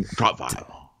 Top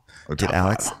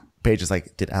 5. Paige is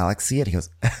like, did Alex see it? He goes,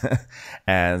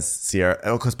 and Sierra,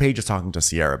 because Paige is talking to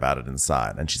Sierra about it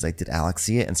inside. And she's like, did Alex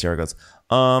see it? And Sierra goes,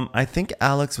 I think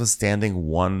Alex was standing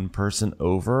one person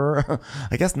over.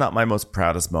 I guess not my most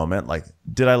proudest moment. Like,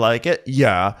 did I like it?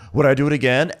 Yeah. Would I do it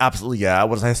again? Absolutely. Yeah.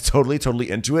 Was I totally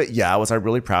into it? Yeah. Was I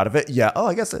really proud of it? Yeah. Oh,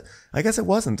 I guess it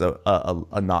wasn't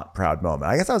a not proud moment.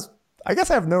 I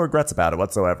guess I have no regrets about it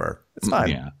whatsoever. It's fine.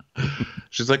 Yeah.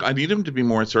 She's like, I need him to be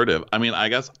more assertive. I mean, I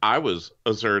guess I was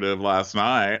assertive last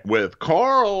night with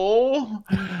Carl.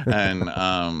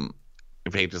 And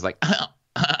Paige is like,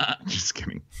 just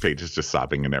kidding. Paige is just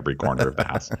sobbing in every corner of the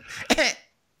house.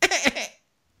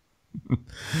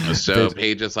 So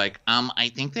Paige is like,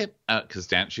 I think that because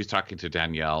she's talking to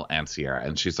Danielle and Sierra,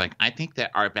 and she's like, I think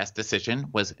that our best decision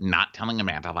was not telling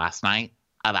Amanda last night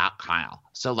about Kyle.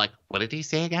 So like, what did he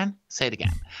say again? Say it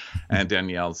again. And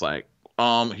Danielle's like,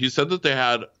 he said that they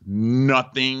had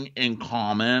nothing in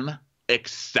common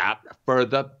except for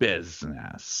the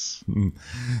business.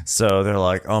 So they're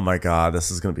like, oh my God,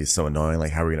 this is going to be so annoying.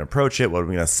 Like, how are we going to approach it? What are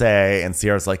we going to say? And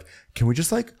Sierra's like, can we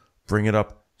just like bring it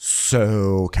up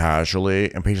so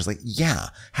casually? And Paige is like, yeah,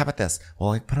 how about this? We'll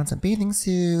like put on some bathing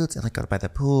suits and like go by the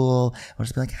pool. We'll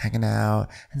just be like hanging out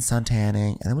and sun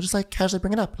tanning. And then we'll just like casually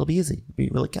bring it up. It'll be easy. It'll be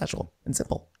really casual and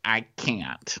simple. I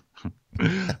can't.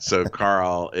 So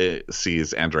Carl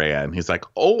sees Andrea and he's like,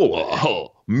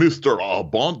 oh, Mr.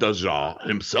 Bondaja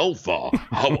himself.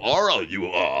 How are you?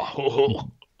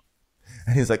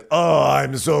 And he's like, oh,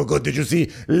 I'm so good. Did you see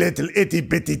little itty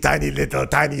bitty tiny little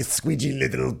tiny squeegee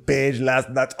little Paige last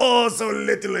night? Oh, so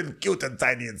little and cute and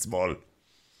tiny and small.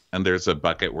 And there's a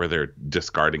bucket where they're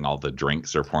discarding all the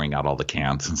drinks or pouring out all the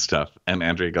cans and stuff. And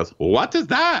Andrea goes, what is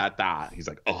that? He's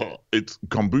like, oh, it's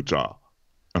kombucha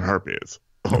and herpes.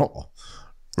 Oh,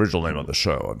 original name of the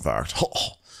show, in fact.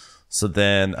 So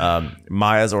then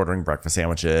Maya's ordering breakfast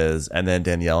sandwiches, and then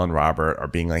Danielle and Robert are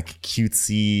being like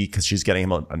cutesy because she's getting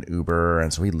him an Uber,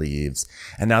 and so he leaves.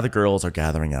 And now the girls are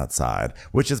gathering outside,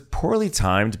 which is poorly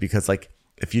timed because like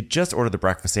if you just order the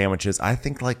breakfast sandwiches, I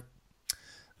think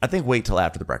wait till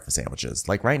after the breakfast sandwiches.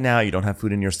 Like right now, you don't have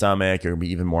food in your stomach. You're gonna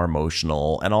be even more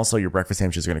emotional, and also your breakfast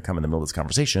sandwiches are gonna come in the middle of this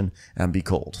conversation and be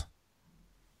cold.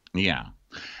 Yeah.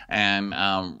 And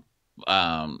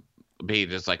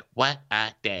Paige is like, what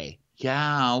a day.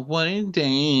 Yeah, what a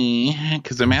day.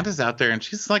 Because Amanda's out there and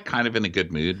she's like kind of in a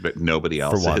good mood, but nobody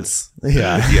else For once. is.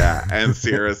 Yeah. Yeah. And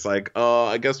Sierra's like, oh,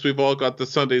 I guess we've all got the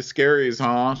Sunday scaries,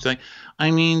 huh? She's like,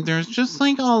 I mean, there's just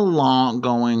like a lot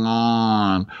going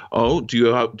on. Oh, do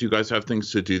you guys have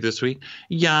things to do this week?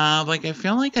 Yeah, like I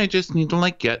feel like I just need to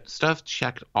like get stuff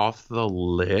checked off the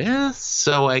list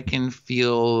so I can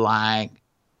feel like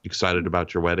excited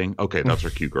about your wedding. Okay, that's our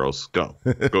cue, girls. Go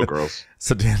girls.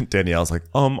 So Danielle's like,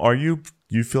 you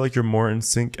feel like you're more in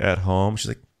sync at home? She's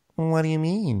like, what do you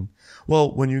mean?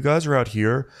 Well, when you guys are out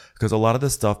here, because a lot of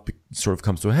this stuff sort of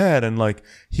comes to a head, and like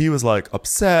he was like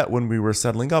upset when we were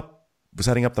setting up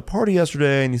the party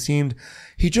yesterday, and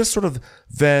he just sort of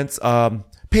vents.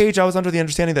 Paige, I was under the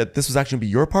understanding that this was actually going to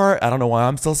be your part. I don't know why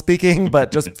I'm still speaking,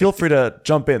 but just feel free to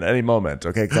jump in at any moment,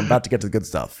 okay? Because I'm about to get to the good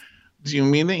stuff. Do you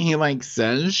mean that he like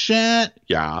says shit?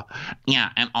 Yeah. Yeah.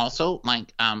 And also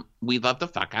like, we love the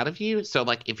fuck out of you. So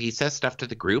like if he says stuff to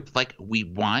the group, like we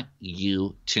want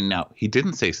you to know. He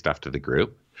didn't say stuff to the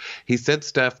group. He said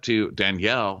stuff to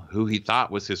Danielle, who he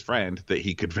thought was his friend that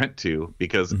he could vent to,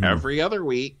 because every other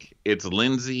week it's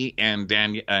Lindsay and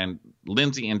Danielle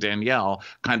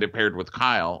kind of paired with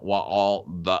Kyle, while all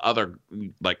the other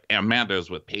like Amanda's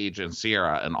with Paige and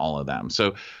Sierra and all of them.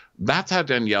 So that's how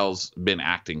Danielle's been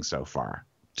acting so far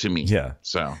to me. Yeah.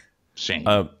 So shame.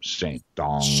 Shame.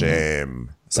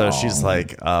 So she's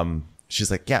like,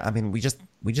 yeah, I mean, we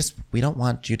don't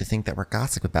want you to think that we're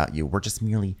gossip about you. We're just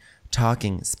merely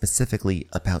talking specifically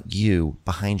about you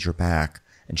behind your back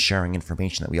and sharing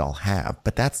information that we all have.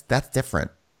 But that's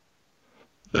different.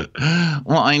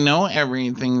 Well, I know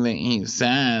everything that he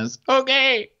says.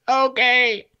 Okay.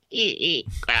 Like,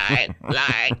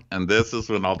 and this is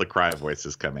when all the cry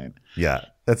voices come in. Yeah,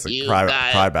 that's a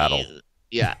cry battle.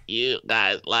 You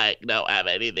guys like don't have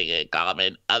anything in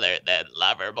common other than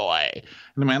lover boy.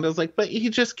 And Amanda's like, but he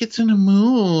just gets in a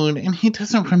mood and he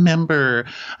doesn't remember.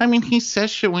 I mean, he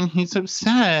says shit when he's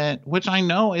upset, which I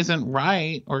know isn't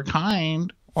right or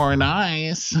kind or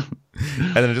nice.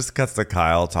 And then it just cuts to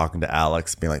Kyle talking to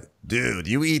Alex, being like, dude,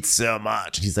 you eat so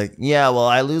much. And he's like, yeah, well,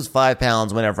 I lose 5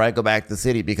 pounds whenever I go back to the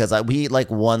city because we eat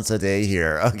like once a day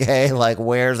here. Okay, like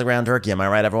where's the ground turkey? Am I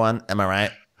right, everyone? Am I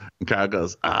right? And Kyle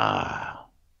goes, I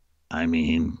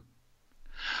mean,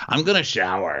 I'm going to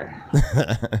shower.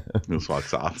 Just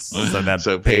walks off.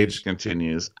 So Paige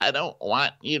continues, I don't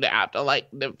want you to have to like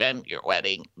defend your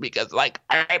wedding because like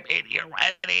I'm in your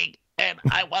wedding. And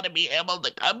I want to be able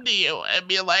to come to you and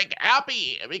be like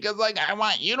happy because like I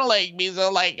want you to like be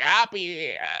so like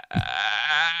happy.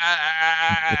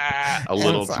 A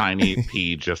little tiny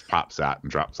pea just pops out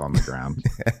and drops on the ground.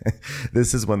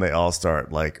 This is when they all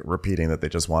start like repeating that they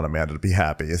just want Amanda to be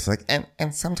happy. It's like, and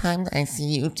sometimes I see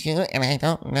you too, and I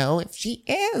don't know if she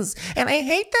is, and I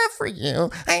hate that for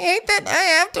you. I hate that I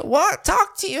have to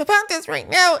talk to you about this right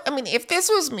now. I mean, if this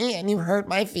was me and you heard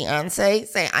my fiance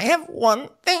say I have one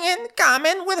thing in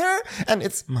common with her and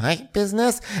it's my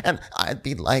business, and I'd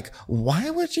be like, why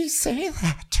would you say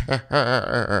that to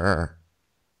her?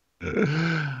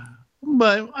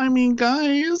 but I mean,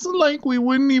 guys, like we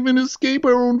wouldn't even escape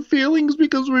our own feelings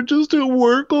because we're just at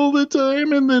work all the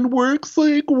time. And then work's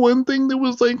like one thing that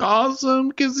was like awesome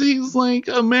because he's like,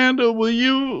 Amanda, will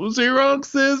you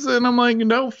Xerox this? And I'm like,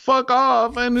 no, fuck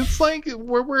off. And it's like,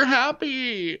 we're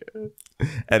happy.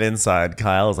 And inside,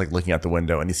 Kyle is like looking out the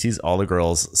window and he sees all the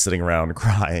girls sitting around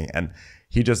crying, and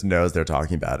he just knows they're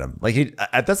talking about him. Like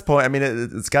at this point, I mean,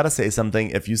 it's got to say something.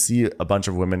 If you see a bunch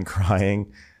of women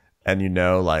crying and you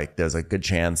know, like, there's a good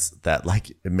chance that like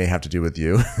it may have to do with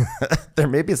you, there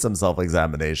may be some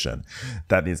self-examination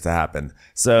that needs to happen.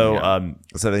 So,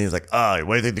 so then he's like, oh,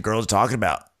 what do you think the girls are talking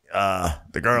about?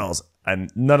 The girls.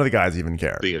 And none of the guys even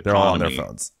care. They're all on their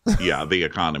phones. Yeah, the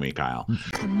economy, Kyle.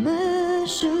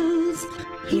 Commercials.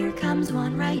 Here comes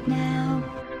one right now.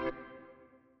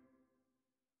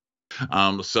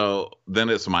 So then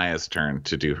it's Maya's turn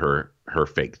to do her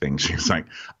fake thing. She's like,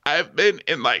 I've been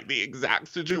in like the exact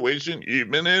situation you've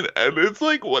been in, and it's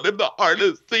like one of the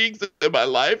hardest things in my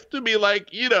life to be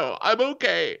like, you know, I'm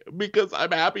okay because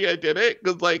I'm happy I did it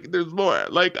because like there's more.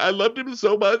 Like I loved him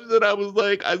so much that I was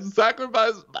like, I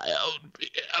sacrificed my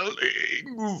own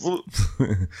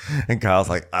feelings. And Kyle's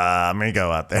like, I'm gonna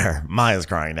go out there. Maya's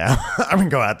crying now. I'm gonna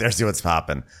go out there, see what's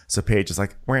popping. So Paige is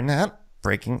like, we're not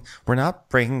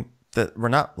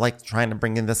like trying to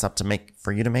bring in this up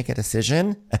for you to make a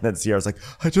decision. And then Sierra's like,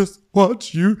 I just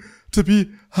want you to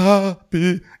be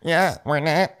happy. Yeah, we're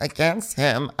not against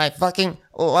him. I fucking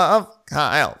love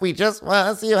Kyle. We just want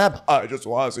to see you happy. I just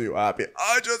want to see you happy.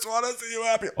 I just want to see you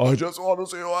happy. I just want to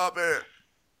see you happy.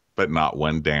 But not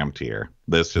one damn tear.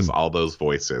 There's just all those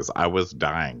voices. I was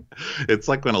dying. It's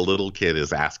like when a little kid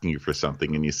is asking you for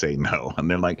something and you say no.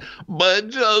 And they're like, but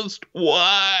just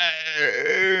why?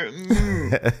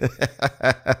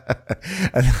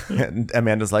 And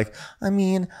Amanda's like, I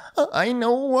mean, I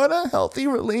know what a healthy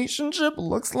relationship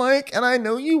looks like. And I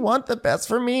know you want the best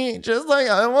for me, just like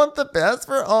I want the best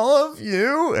for all of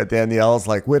you. And Danielle's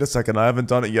like, wait a second, I haven't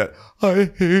done it yet. I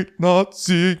hate not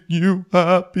seeing you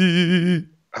happy.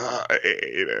 I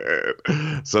hate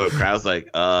it. So Kyle's like,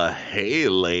 hey,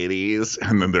 ladies.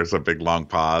 And then there's a big long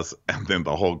pause. And then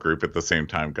the whole group at the same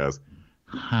time goes,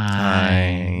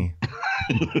 hi.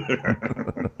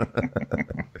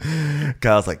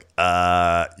 Kyle's like,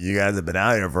 you guys have been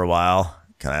out here for a while.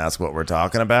 Can I ask what we're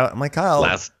talking about? I'm like, Kyle.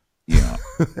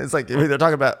 It's like, they're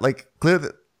talking about, like, clearly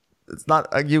it's not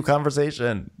a you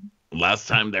conversation. Last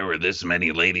time there were this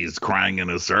many ladies crying in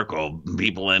a circle,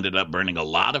 people ended up burning a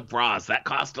lot of bras. That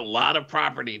cost a lot of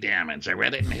property damage. I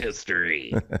read it in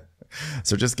history.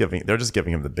 So they're just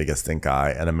giving him the biggest stink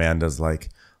eye. And Amanda's like,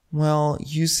 well,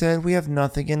 you said we have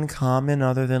nothing in common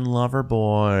other than lover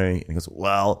boy. And he goes,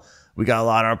 well, we got a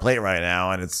lot on our plate right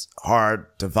now, and it's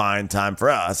hard to find time for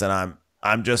us. And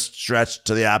I'm just stretched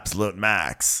to the absolute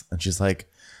max. And she's like,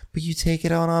 but you take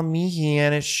it out on me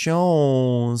and it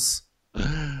shows.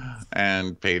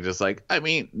 And Paige is like, I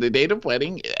mean, the date of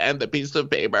wedding and the piece of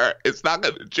paper, it's not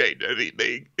going to change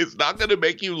anything. It's not going to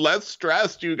make you less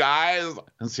stressed, you guys.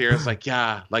 And Sierra's like,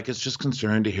 yeah, like it's just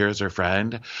concerned to hear as her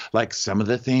friend, like some of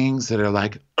the things that are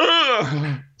like,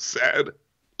 said.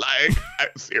 Like, I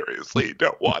seriously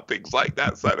don't want things like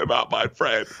that said about my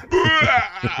friend.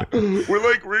 We're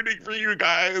like rooting for you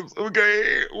guys,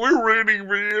 okay? We're rooting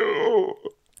for you.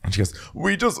 And she goes,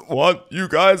 we just want you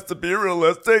guys to be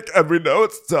realistic, and we know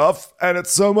it's tough, and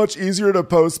it's so much easier to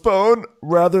postpone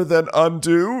rather than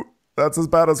undo. That's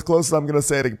about as close as I'm going to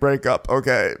say to break up,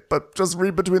 okay? But just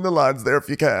read between the lines there if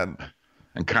you can.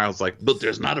 And Kyle's like, but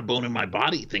there's not a bone in my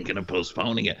body thinking of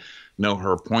postponing it. No,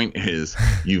 her point is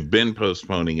you've been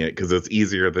postponing it because it's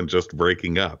easier than just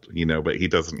breaking up, you know, but he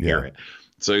doesn't hear it.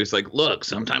 So he's like, look,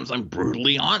 sometimes I'm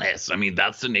brutally honest. I mean,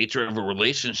 that's the nature of a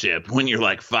relationship when you're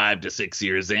like 5 to 6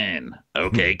 years in.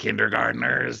 Okay,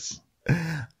 kindergartners.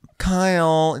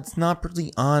 Kyle, it's not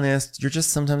brutally honest. You're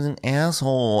just sometimes an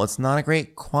asshole. It's not a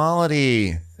great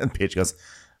quality. And Paige goes,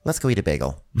 let's go eat a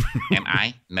bagel. And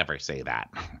I never say that.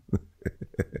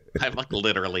 I've like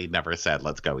literally never said,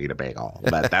 let's go eat a bagel.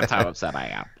 But that's how upset I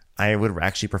am. I would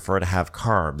actually prefer to have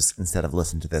carbs instead of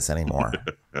listen to this anymore.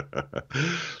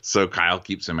 So Kyle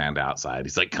keeps Amanda outside.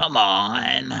 He's like, come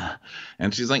on.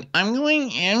 And she's like, I'm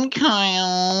going in,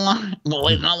 Kyle. Well,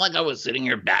 it's not like I was sitting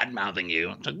here bad-mouthing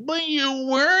you. It's like, but you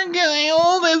were,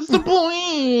 Kyle. That's the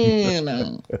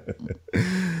point.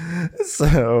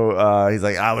 So he's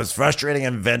like, I was frustrating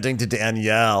and venting to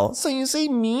Danielle. So you say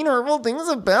mean, hurtful things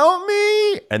about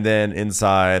me? And then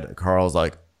inside, Carl's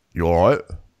like, you all right?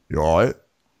 You all right?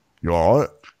 You all right?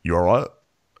 You all right?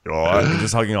 You all right? He's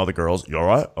just hugging all the girls. You all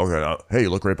right? Okay. Hey, you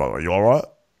look great, by the way. You all right?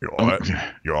 You all right?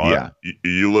 You all right? Yeah.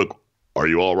 You look. Are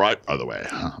you all right, by the way?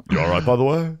 You all right, by the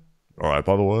way? All right,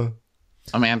 by the way?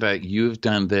 Amanda, you've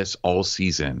done this all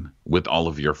season with all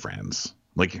of your friends.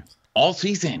 Like, all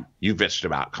season, you bitched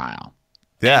about Kyle.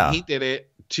 Yeah. And he did it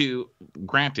to,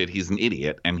 granted, he's an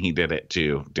idiot, and he did it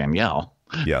to Danielle.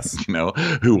 Yes.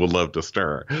 Who will love to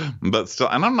stir. But still,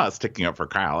 and I'm not sticking up for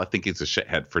Kyle. I think he's a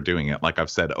shithead for doing it, like I've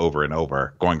said over and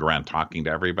over, going around talking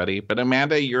to everybody. But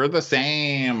Amanda, you're the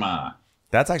same.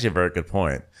 That's actually a very good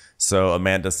point. So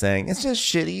Amanda's saying, it's just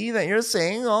shitty that you're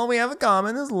saying all we have in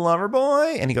common is lover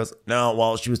boy. And he goes, no,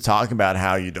 well, she was talking about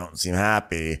how you don't seem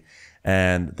happy.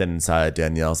 And then inside,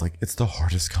 Danielle's like, it's the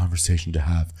hardest conversation to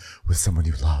have with someone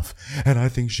you love. And I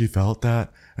think she felt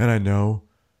that. And I know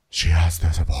she has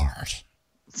this apart.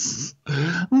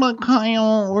 But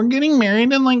Kyle, we're getting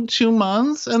married in like 2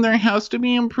 months, and there has to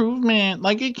be improvement.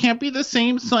 Like, it can't be the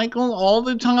same cycle all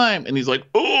the time. And he's like,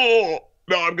 oh,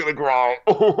 no, I'm gonna cry.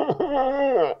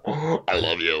 I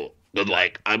love you. But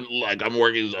I'm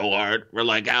working so hard for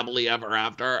happily ever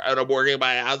after, and I'm working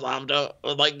my ass off to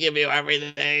give you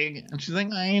everything. And she's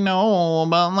like, I know,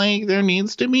 but there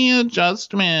needs to be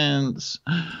adjustments.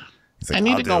 Like, I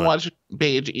need to go watch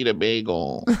Paige eat a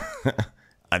bagel.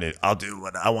 I'll do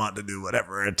what I want to do,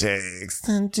 whatever it takes.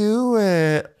 Then do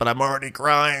it. But I'm already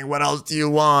crying. What else do you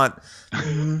want?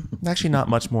 Actually, not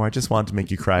much more. I just wanted to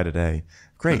make you cry today.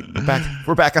 Great.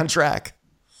 We're back on track.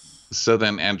 So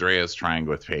then Andrea's trying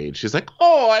with Paige. She's like,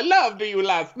 oh, I loved you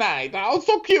last night. I was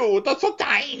so cute. That's so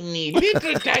tiny.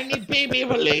 Little tiny baby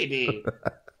of a lady.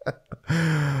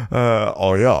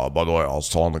 Oh, yeah. By the way, I was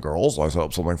telling the girls I set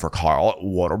up something for Kyle at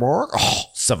Watermark.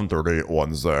 7:30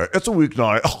 Wednesday. It's a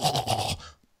weeknight.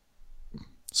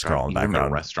 Scrolling even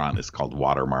background. a restaurant is called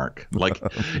Watermark.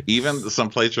 Even some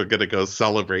place you're going to go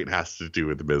celebrate has to do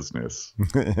with the business.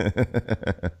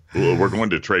 Well, we're going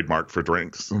to trademark for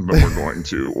drinks, and then we're going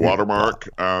to Watermark,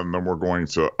 and then we're going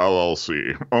to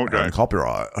LLC. Okay. And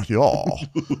copyright. Yeah.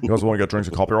 You guys want to get drinks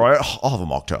and copyright? I'll have a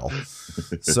mocktail.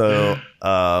 So,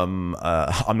 I'm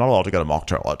not allowed to get a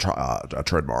mocktail at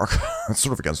trademark. It's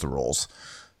sort of against the rules.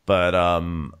 But,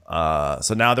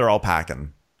 so now they're all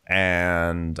packing.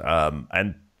 And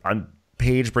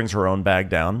Paige brings her own bag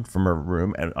down from her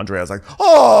room, and Andrea's like,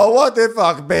 oh, what the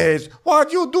fuck, Paige?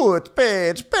 Why'd you do it,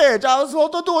 Paige? Paige, I was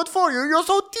going to do it for you. You're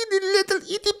so teeny little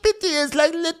itty bitty. It's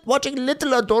like watching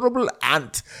little adorable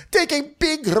ant taking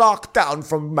big rock down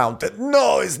from mountain.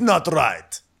 No, it's not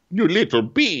right. You little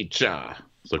bitch.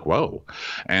 It's like, whoa.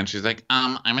 And she's like,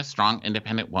 I'm a strong,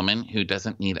 independent woman who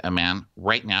doesn't need a man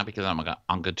right now because I'm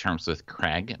on good terms with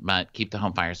Craig, but keep the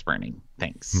home fires burning.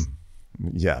 Thanks.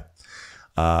 Yeah.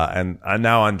 And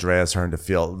now Andrea's starting to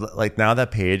feel like, now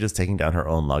that Paige is taking down her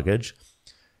own luggage,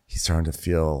 he's starting to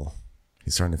feel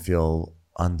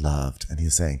unloved. And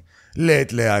he's saying,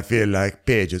 lately I feel like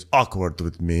Paige is awkward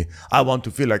with me. I want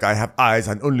to feel like I have eyes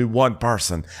on only one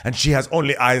person, and she has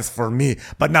only eyes for me.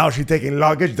 But now she's taking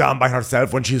luggage down by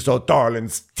herself when she's so tall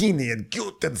and teeny and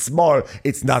cute and small.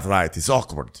 It's not right. It's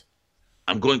awkward.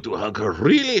 I'm going to hug her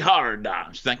really hard.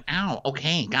 She's like, ow,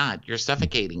 okay, God, you're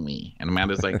suffocating me. And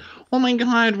Amanda's like, oh my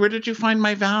God, where did you find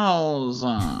my vows?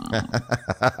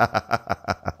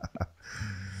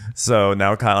 So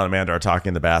now Kyle and Amanda are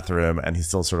talking in the bathroom, and he's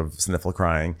still sort of sniffle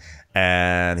crying.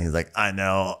 And he's like, I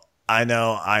know,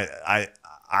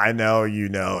 you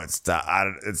know, it's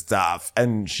tough.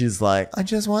 And she's like, I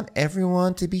just want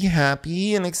everyone to be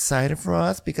happy and excited for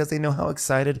us because they know how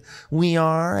excited we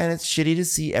are. And it's shitty to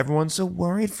see everyone so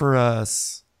worried for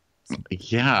us.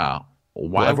 Yeah.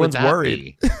 Why everyone's would that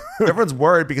worried. be? Everyone's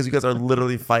worried because you guys are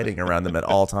literally fighting around them at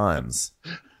all times.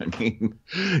 I mean,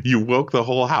 you woke the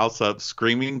whole house up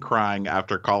screaming, crying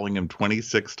after calling him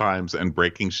 26 times and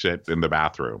breaking shit in the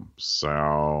bathroom.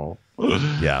 So,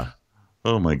 yeah.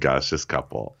 Oh my gosh, this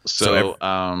couple. So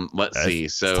let's see.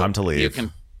 So it's time to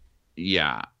leave.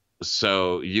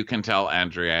 So you can tell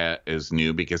Andrea is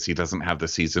new because he doesn't have the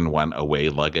season 1 away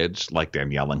luggage like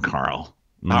Danielle and Carl.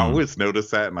 I always notice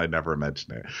that, and I never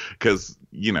mention it because,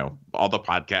 all the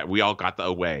podcast, we all got the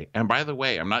away. And by the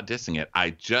way, I'm not dissing it. I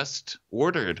just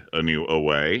ordered a new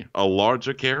away, a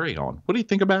larger carry-on. What do you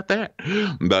think about that?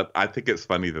 But I think it's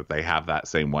funny that they have that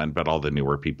same one, but all the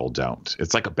newer people don't.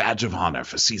 It's like a badge of honor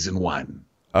for season 1.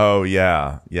 Oh,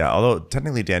 yeah. Yeah. Although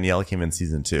technically Danielle came in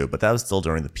season 2, but that was still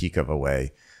during the peak of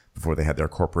away before they had their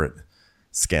corporate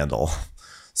scandal.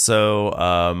 So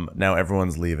now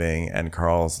everyone's leaving, and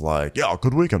Carl's like, "Yeah,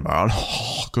 good weekend, man.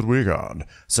 Good weekend."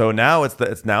 So now it's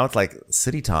like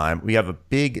city time. We have a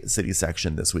big city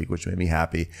section this week, which made me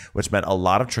happy. Which meant a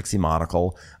lot of Trixie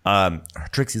monocle.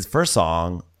 Trixie's first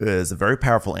song is a very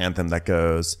powerful anthem that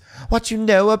goes, "What you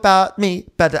know about me,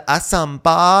 better ask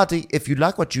somebody if you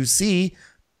like what you see."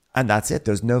 And that's it.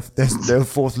 There's no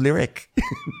fourth lyric.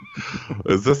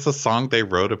 Is this a song they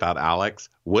wrote about Alex?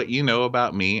 What you know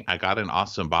about me, I got an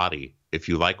awesome body. If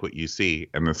you like what you see.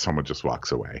 And then someone just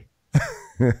walks away.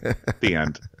 The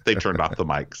end. They turned off the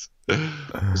mics.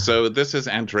 So this is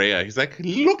Andrea. He's like,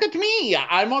 look at me.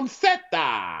 I'm on set.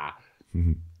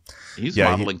 He's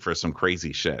modeling for some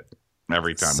crazy shit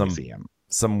every time we see him.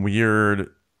 Some weird,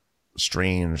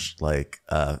 strange, like,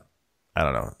 I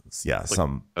don't know. Yeah, like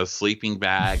some a sleeping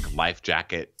bag, life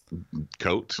jacket,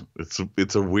 coat.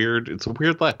 It's a weird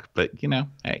look, but you know,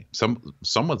 hey,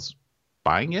 someone's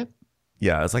buying it.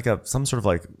 Yeah, it's like some sort of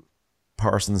like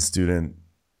Parsons student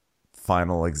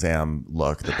final exam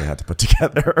look that they had to put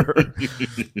together.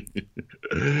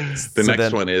 The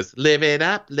next one is live it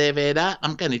up.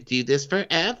 I'm gonna do this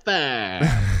forever.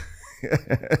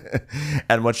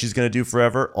 And what she's gonna do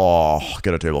forever? Oh,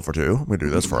 get a table for two. We do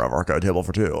this forever. Get a table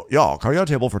for two. Yeah, can I get a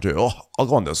table for two? I'll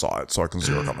go on this side so I can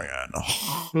see her coming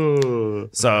in.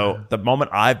 So the moment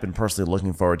I've been personally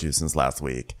looking forward to since last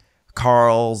week,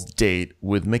 Carl's date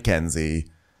with Mackenzie,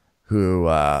 who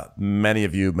many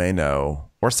of you may know,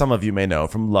 or some of you may know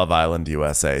from Love Island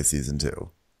USA season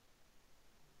 2.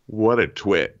 What a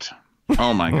twit.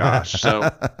 Oh my gosh. So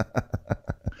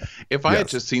if I had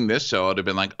just seen this show, I'd have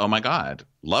been like, oh my God,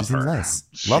 love her. Nice.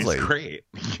 She's lovely. Great.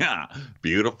 Yeah.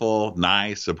 Beautiful,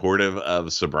 nice, supportive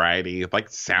of sobriety. Like,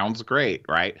 sounds great,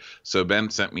 right? So Ben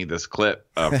sent me this clip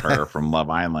of her from Love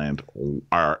Island.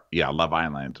 Love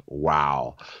Island.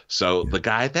 Wow. So the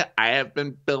guy that I have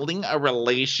been building a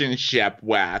relationship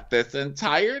with this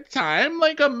entire time,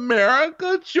 like,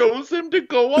 America chose him to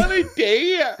go on a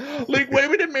date. Like, why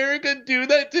would America do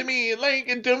that to me? Like,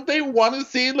 and don't they want to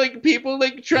see, like, people,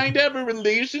 like, trying to have a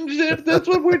relationship? That's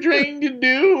what we're trying to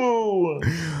do.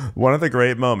 One of the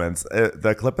great moments,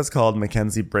 the clip is called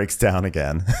Mackenzie Breaks Down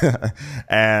Again.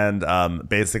 And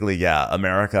basically, yeah,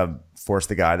 America forced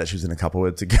the guy that she was in a couple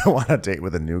with to go on a date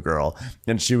with a new girl.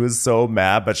 And she was so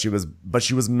mad, but she was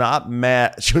not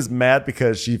mad. She was mad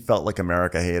because she felt like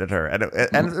America hated her. And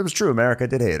it was true. America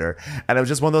did hate her. And it was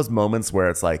just one of those moments where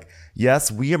it's like,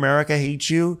 yes, we America hate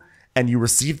you. And you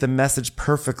received the message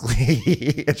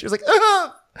perfectly. And she was like,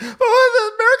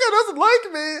 America doesn't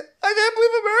like me. I can't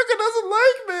believe America doesn't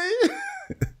like me.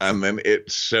 And then it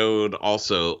showed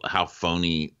also how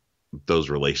phony those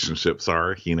relationships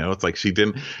are. You know, it's like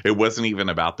it wasn't even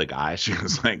about the guy. She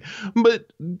was like,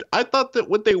 but I thought that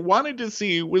what they wanted to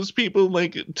see was people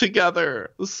like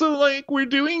together. So like, we're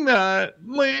doing that.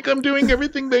 Like, I'm doing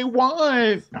everything they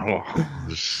want. Oh,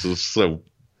 this is so.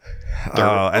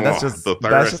 And that's just the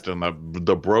thirst and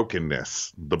the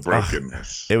brokenness.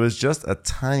 It was just a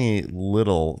tiny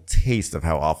little taste of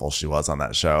how awful she was on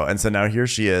that show. And so now here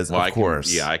she is, of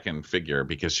course. I can figure,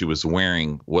 because she was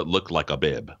wearing what looked like a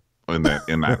bib in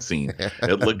that scene.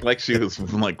 It looked like she was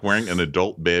like wearing an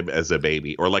adult bib as a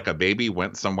baby, or like a baby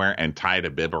went somewhere and tied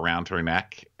a bib around her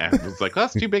neck and was like,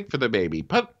 that's too big for the baby.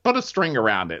 Put a string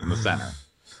around it in the center.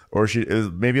 Or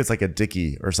maybe it's like a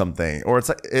dickie or something. Or it's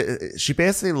like she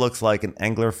basically looks like an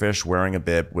anglerfish wearing a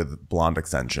bib with blonde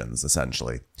extensions,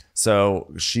 essentially.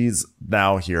 So she's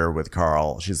now here with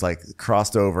Carl. She's like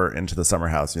crossed over into the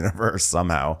SummerHouse universe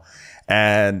somehow.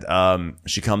 And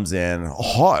she comes in.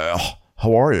 Hi,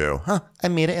 how are you? Huh, I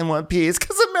made it in one piece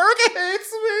because America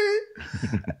hates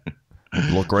me.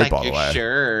 You look great, by the way.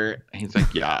 Sure. He's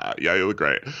like, yeah, you look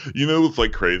great. You know, it's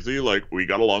like crazy. Like, we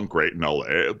got along great in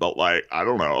LA, but like, I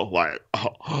don't know. Like,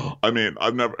 I mean,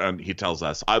 and he tells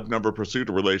us, I've never pursued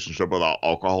a relationship without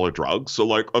alcohol or drugs. So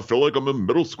like, I feel like I'm in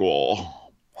middle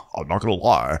school. I'm not gonna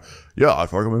lie. Yeah, I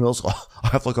feel like I'm in middle school. I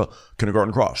have like a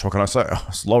kindergarten crush. What can I say?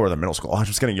 It's lower than middle school. I'm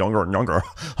just getting younger and younger.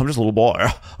 I'm just a little boy.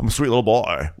 I'm a sweet little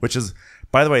boy. Which is,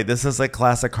 by the way, this is like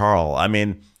classic Carl. I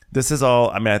mean, this is all,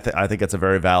 I mean, I think it's a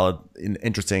very valid and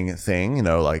interesting thing, you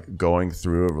know, like going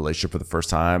through a relationship for the first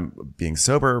time, being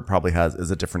sober probably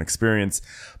is a different experience.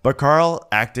 But Carl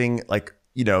acting like,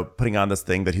 you know, putting on this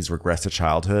thing that he's regressed to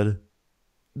childhood.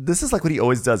 This is like what he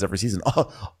always does every season.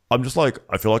 I'm just like,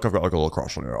 I feel like I've got like a little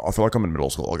crush on you. I feel like I'm in middle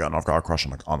school again. I've got a crush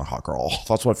on a hot girl.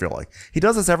 That's what I feel like. He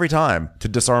does this every time to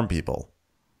disarm people.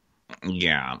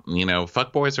 Yeah, you know,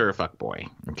 fuckboys are a fuckboy.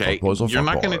 Okay, you're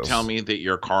not going to tell me that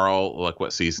you're Carl. Like,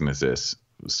 what season is this?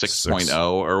 6.0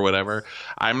 or whatever.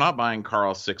 I'm not buying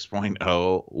Carl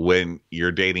 6.0 when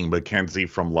you're dating Mackenzie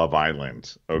from Love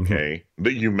Island. Okay,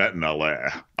 that you met in LA.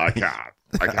 I can't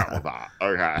with that.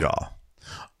 Okay. Yeah.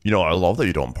 You know, I love that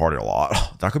you don't party a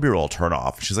lot. That could be a real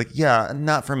turnoff. She's like, yeah,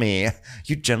 not for me.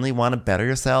 You generally want to better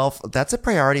yourself. That's a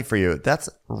priority for you. That's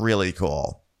really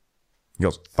cool. He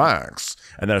goes, thanks.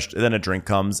 And then a drink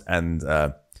comes, and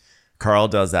Carl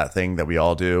does that thing that we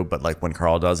all do. But like when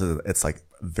Carl does it, it's like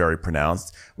very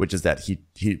pronounced, which is that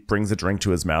he brings a drink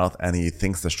to his mouth and he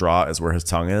thinks the straw is where his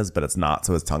tongue is, but it's not.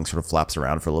 So his tongue sort of flaps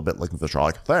around for a little bit, looking for the straw,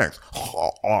 like, thanks.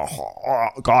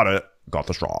 Got it. Got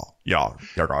the straw. Yeah,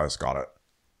 guys, got it.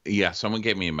 Yeah, someone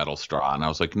gave me a metal straw, and I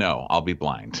was like, no, I'll be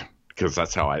blind. Because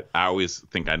that's how I always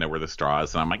think I know where the straw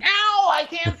is, and I'm like, ow, I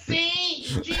can't see!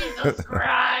 Jesus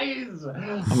Christ!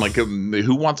 I'm like,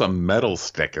 who wants a metal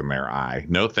stick in their eye?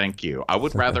 No, thank you. I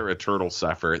would rather a turtle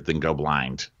suffer than go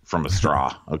blind from a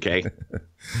straw, okay?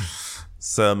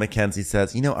 So Mackenzie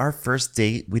says, our first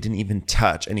date, we didn't even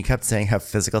touch. And you kept saying how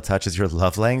physical touch is your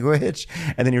love language.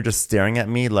 And then you're just staring at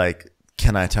me like,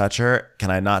 can I touch her?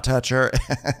 Can I not touch her?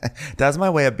 That's my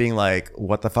way of being like,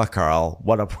 what the fuck, Carl?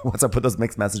 What's up with those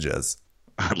mixed messages?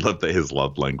 I love that his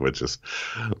love language is.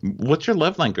 What's your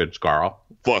love language, Carl?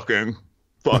 Fucking,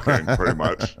 pretty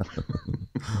much.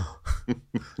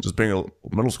 Just being a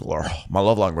middle schooler. My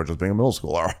love language is being a middle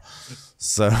schooler.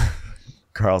 So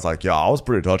Carl's like, yeah, I was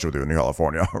pretty touchy with you in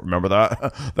California. Remember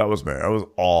that? That was me. It was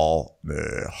all me.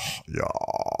 Yeah.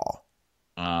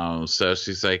 So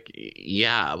she's like,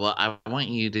 yeah, well, I want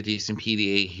you to do some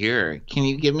PDA here. Can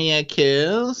you give me a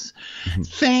kiss?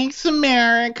 Thanks,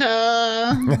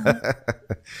 America.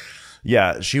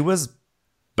 Yeah, she was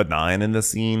benign in the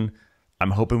scene.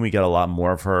 I'm hoping we get a lot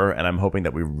more of her, and I'm hoping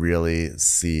that we really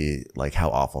see like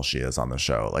how awful she is on the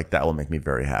show. Like that will make me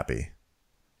very happy.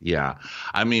 Yeah.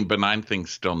 I mean, benign things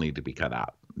still need to be cut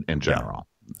out in general.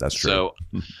 Yeah, that's true. So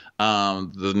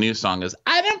the new song is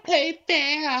I Don't Play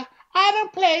Fair. I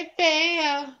don't play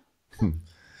fair.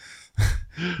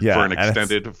 Yeah, for an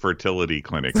extended fertility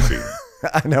clinic scene.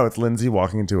 I know, it's Lindsay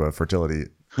walking into a fertility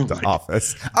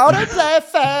office. I don't play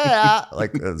fair.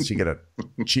 Like, is she gonna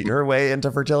cheat her way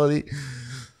into fertility?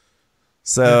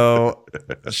 So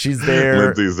she's there.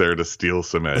 Lindsay's there to steal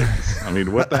some eggs. I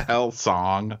mean, what the hell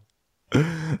song?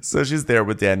 So she's there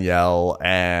with Danielle,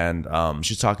 and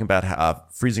she's talking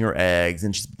about freezing her eggs,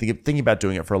 and she's thinking about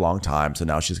doing it for a long time. So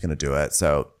now she's going to do it.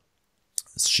 So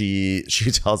she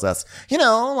tells us,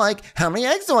 like, how many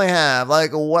eggs do I have?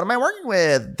 Like, what am I working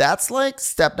with? That's like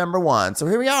step number 1. So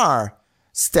here we are.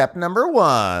 Step number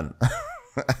 1.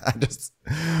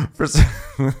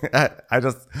 I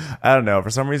don't know. For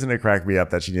some reason, it cracked me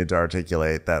up that she needed to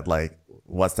articulate that, like,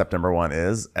 what step number 1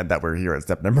 is, and that we're here at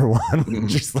step number 1.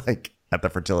 She's like at the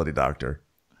fertility doctor.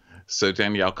 So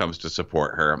Danielle comes to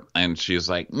support her, and she's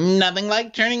like, nothing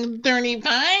like turning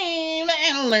 35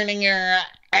 and learning your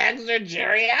eggs are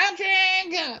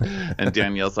geriatric. And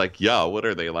Danielle's like, yeah, what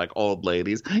are they, like old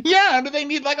ladies? Yeah, do they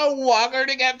need like a walker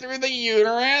to get through the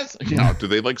uterus? Yeah, do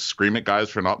they like scream at guys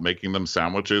for not making them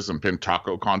sandwiches and pin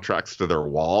taco contracts to their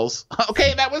walls?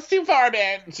 Okay, that was too far,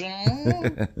 bitch.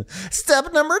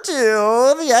 Step number 2,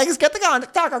 the eggs get the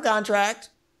taco contract.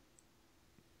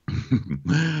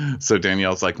 So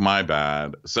Danielle's like, my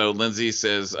bad. So Lindsay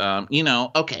says,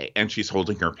 okay. And she's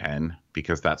holding her pen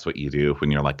because that's what you do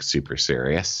when you're like super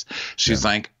serious. She's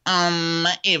like,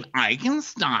 if I can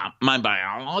stop my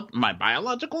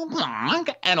biological clock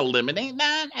and eliminate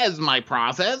that as my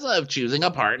process of choosing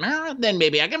a partner, then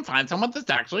maybe I can find someone that's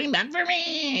actually meant for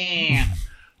me.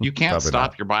 You can't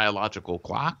stop your biological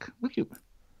clock?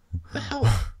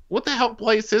 What the hell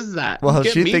place is that? Well,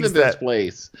 Get she me thinks to this that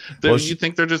place. You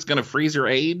think they're just going to freeze your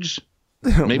age?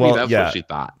 Maybe that's what she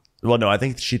thought. Well, no, I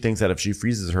think she thinks that if she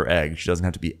freezes her egg, she doesn't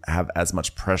have to have as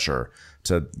much pressure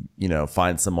to,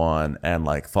 find someone and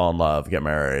like fall in love, get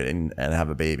married, and have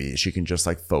a baby. She can just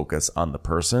like focus on the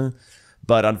person.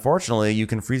 But unfortunately, you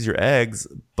can freeze your eggs,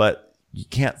 but you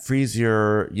can't freeze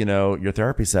your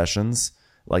therapy sessions.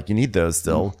 Like you need those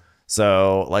still.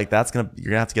 So like you're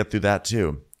gonna have to get through that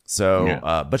too. So,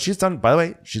 but she's done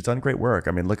great work.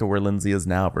 I mean, look at where Lindsay is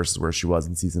now versus where she was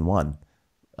in season 1.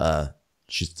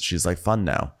 She's like fun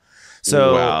now.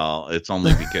 So, well, it's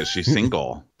only because she's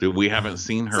single. We haven't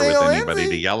seen her with anybody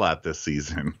to yell at this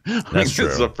season. That's true.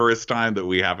 This is the first time that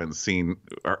we haven't seen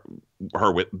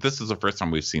her with. This is the first time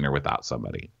we've seen her without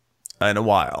somebody in a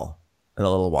while. In a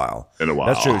little while. In a while.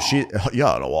 That's true. In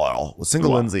a while. Well,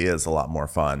 single Lindsay is a lot more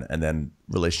fun, and then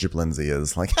relationship Lindsay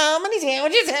is like, how many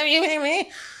sandwiches have you made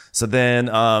me? So then,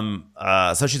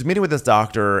 so she's meeting with this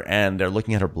doctor, and they're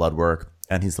looking at her blood work,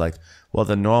 and he's like, well,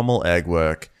 the normal egg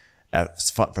work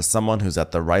for someone who's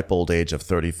at the ripe old age of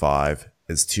 35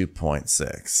 is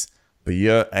 2.6, but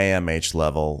your AMH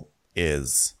level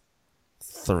is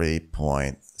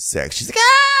 3.6. She's like,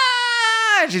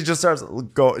 ah! She just starts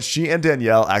she and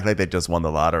Danielle act like they just won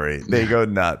the lottery. They go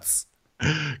nuts.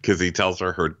 Because he tells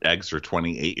her eggs are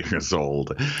 28 years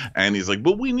old. And he's like,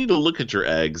 but we need to look at your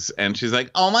eggs. And she's like,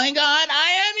 oh my God,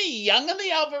 I am young in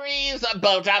the ovaries,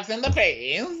 Botox in the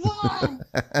face.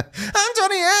 I'm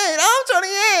 28. I'm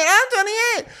 28. I'm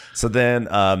 28. So then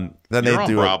You're they on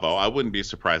do Bravo. I wouldn't be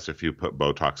surprised if you put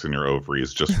Botox in your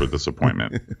ovaries just for this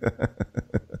appointment.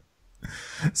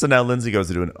 So now Lindsay goes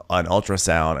to do an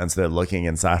ultrasound, and so they're looking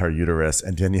inside her uterus,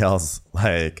 and Danielle's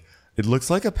like, it looks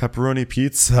like a pepperoni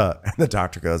pizza. And the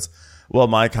doctor goes, well,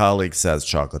 my colleague says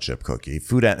chocolate chip cookie.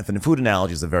 Food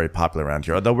analogies are very popular around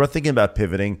here, although we're thinking about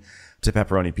pivoting to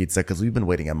pepperoni pizza because we've been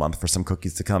waiting a month for some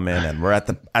cookies to come in, and we're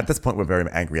at this point we're very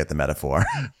angry at the metaphor.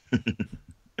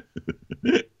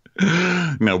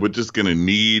 No, we're just going to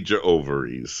need your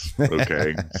ovaries.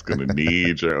 Okay. Just going to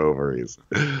need your ovaries.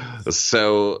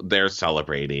 So they're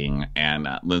celebrating, and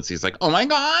Lindsay's like, oh my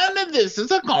God, this is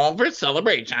a call for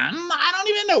celebration. I don't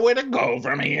even know where to go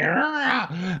from here.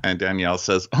 And Danielle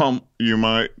says, you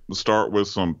might start with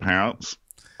some pants.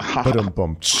 What's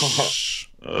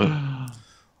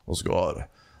good?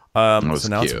 That was so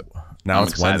now cute. Now I'm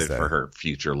it's excited Wednesday. for her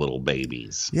future little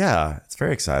babies. Yeah, it's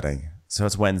very exciting. So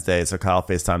it's Wednesday. So Kyle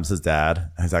FaceTimes his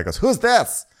dad, and his dad goes, "Who's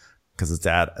this?" Because his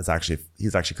dad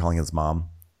he's actually calling his mom.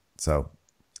 So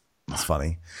it's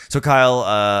funny. So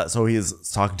Kyle, so he's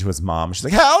talking to his mom. She's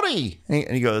like, "Howdy,"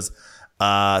 and he goes,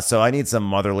 "So I need some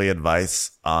motherly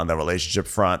advice on the relationship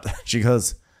front." She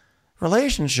goes,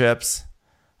 "Relationships?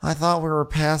 I thought we were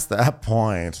past that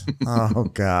point." Oh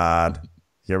God,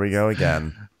 here we go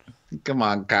again. Come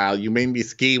on, Kyle. You made me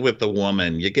ski with the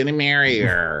woman. You're going to marry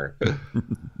her.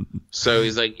 So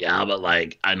he's like, yeah, but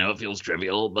like, I know it feels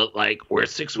trivial, but like, we're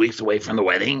 6 weeks away from the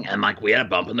wedding, and like, we had a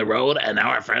bump in the road, and now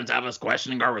our friends have us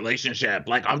questioning our relationship.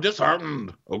 Like, I'm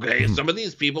disheartened. Okay. Some of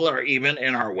these people are even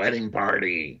in our wedding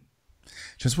party.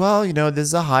 Just, well, this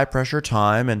is a high pressure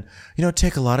time, and,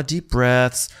 take a lot of deep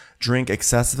breaths, drink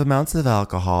excessive amounts of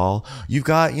alcohol. You've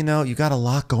got a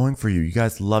lot going for you. You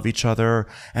guys love each other,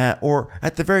 or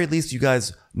at the very least, you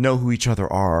guys know who each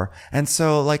other are. And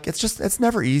so like, it's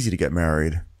never easy to get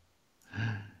married.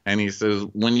 And he says,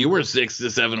 when you were 6 to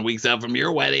 7 weeks out from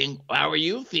your wedding, how are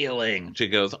you feeling? She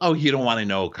goes, oh, you don't want to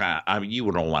know.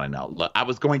 You don't want to know. Look, I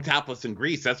was going topless in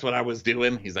Greece. That's what I was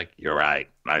doing. He's like, you're right.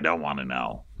 I don't want to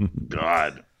know.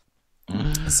 God.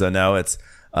 So now it's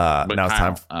But now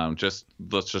Kyle, it's time.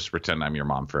 let's just pretend I'm your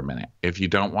mom for a minute. If you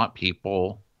don't want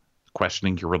people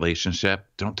questioning your relationship,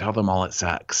 don't tell them all it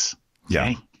sucks.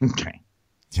 Okay? Yeah. Okay.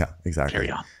 Yeah, exactly.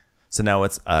 Carry on. So now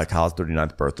it's Kyle's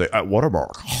 39th birthday at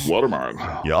Watermark. Watermark.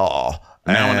 Yeah.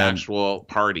 Now an actual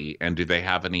party. And do they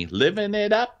have any living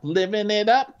it up?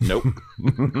 Nope.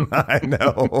 I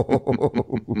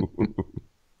know.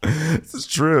 This is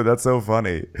true. That's so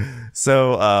funny.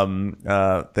 So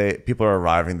people are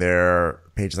arriving there.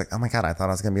 Paige is like, oh my God, I thought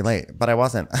I was going to be late, but I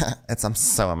wasn't. I'm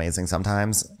so amazing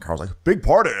sometimes. Carl's like, big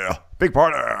party.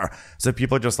 So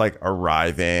people are just like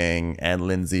arriving, and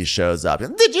Lindsay shows up.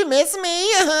 Did you miss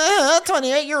me?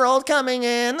 28-year-old coming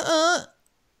in.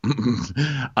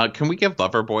 Can we give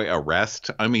Loverboy a rest?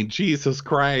 I mean, Jesus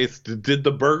Christ. Did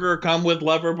the burger come with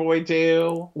Loverboy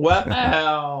too? What the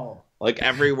hell? Like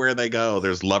everywhere they go,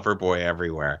 there's Loverboy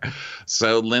everywhere.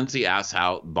 So Lindsay asks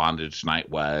how bondage night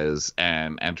was,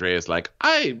 and Andrea's like,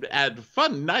 I had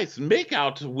fun, nice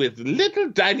makeout with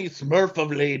little tiny smurf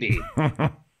of lady.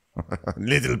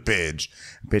 Little Paige.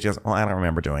 Paige goes, oh, I don't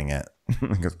remember doing it. He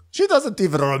goes, she doesn't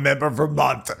even remember for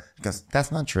months. He goes,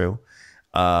 that's not true.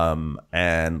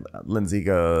 And Lindsay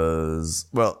goes,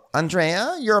 well,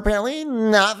 Andrea, you're apparently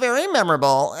not very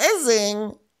memorable.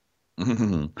 Zing.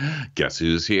 Guess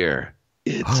who's here?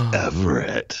 It's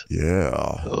Everett.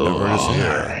 Yeah. Everett is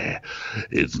here.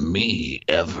 It's me,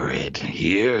 Everett,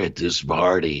 here at this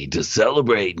party to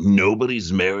celebrate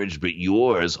nobody's marriage but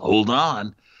yours. Hold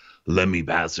on. Let me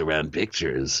pass around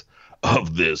pictures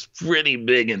of this pretty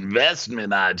big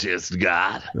investment I just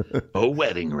got. A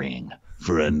wedding ring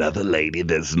for another lady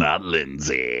that's not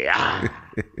Lindsay.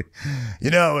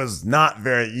 It was not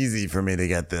very easy for me to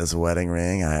get this wedding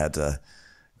ring. I had to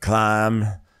climb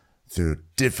through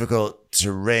difficult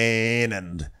terrain,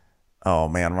 and oh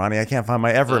man, Ronnie, I can't find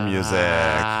my Everett music.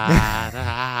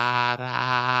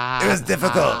 It was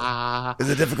difficult. It was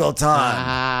a difficult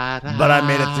time, but I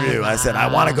made it through. I said,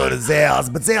 I want to go to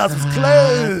Zales, but Zales was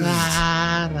closed.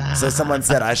 So someone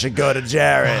said I should go to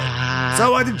Jared. So I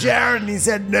went to Jared, and he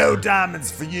said, no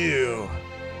diamonds for you.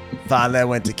 Finally, I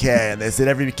went to K, and they said,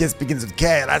 every kiss begins with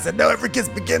K. And I said, no, every kiss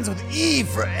begins with E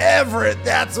for Everett.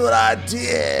 That's what I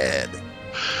did.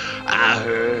 I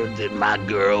heard that my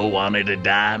girl wanted a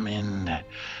diamond,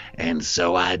 and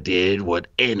so I did what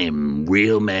any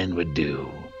real man would do.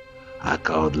 I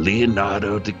called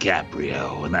Leonardo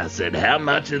DiCaprio, and I said, how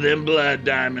much of them blood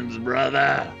diamonds,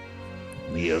 brother?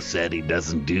 Leo said he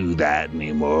doesn't do that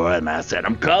anymore, and I said,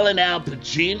 I'm calling Al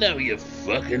Pacino, you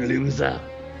fucking loser.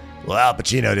 Well, Al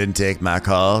Pacino didn't take my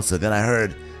call, so then I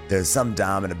heard there's some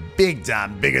diamond, a big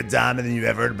diamond, bigger diamond than you've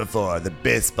ever heard before, the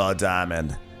baseball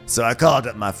diamond. So I called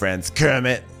up my friends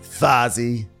Kermit,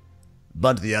 Fozzie, a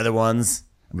bunch of the other ones,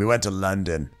 and we went to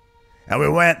London. And we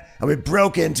went and we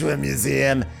broke into a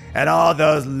museum, and all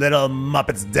those little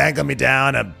Muppets dangled me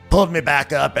down and pulled me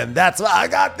back up, and that's why I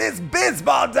got this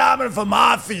baseball diamond for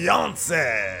my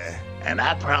fiance. And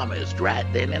I promised right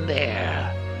then and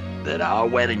there that our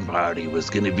wedding party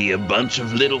was going to be a bunch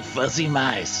of little fuzzy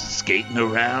mice skating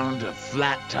around a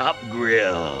flat-top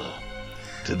grill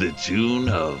to the tune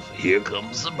of Here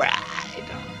Comes the Bride.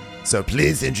 So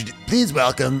please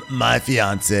welcome my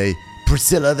fiance,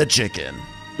 Priscilla the Chicken.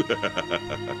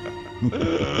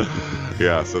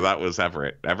 Yeah, so that was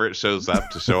Everett. Everett shows up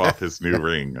to show off his new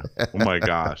ring. Oh my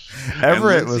gosh.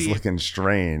 Everett was looking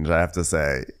strange, I have to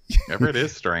say. Everett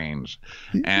is strange.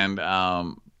 And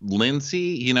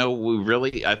Lindsay,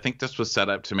 I think this was set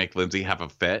up to make Lindsay have a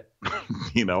fit,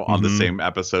 on the same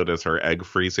episode as her egg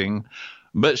freezing.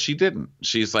 But she didn't.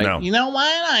 She's like, No. You know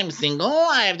what? I'm single.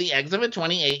 I have the eggs of a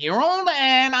 28-year-old,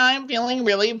 and I'm feeling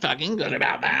really fucking good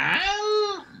about that.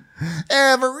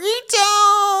 Everito.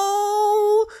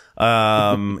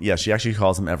 Yeah, she actually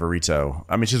calls him Everito.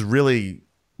 I mean, she's really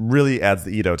adds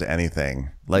the Ito to anything.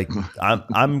 Like,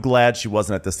 I'm glad she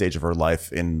wasn't at this stage of her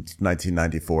life in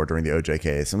 1994 during the OJ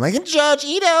case. I'm like, Judge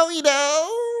Ito.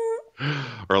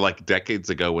 Or like decades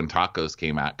ago when tacos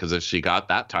came out, because if she got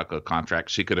that taco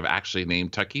contract, she could have actually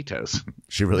named taquitos.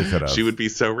 She really could have. She would be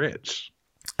so rich.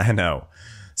 I know.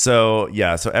 So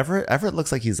yeah, so Everett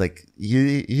looks like he's like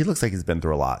he looks like he's been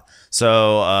through a lot.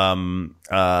 So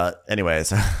anyway,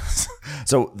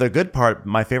 so the good part,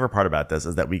 my favorite part about this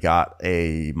is that we got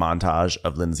a montage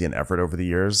of Lindsay and Everett over the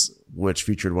years, which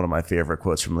featured one of my favorite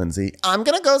quotes from Lindsay. I'm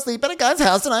gonna go sleep at a guy's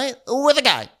house tonight with a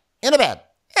guy in a bed.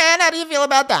 And how do you feel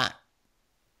about that?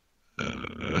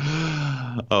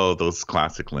 Oh, those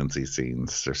classic Lindsay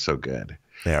scenes. They're so good.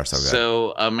 They are so good.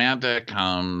 So Amanda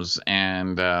comes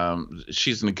and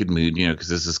she's in a good mood, because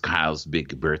this is Kyle's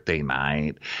big birthday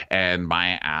night. And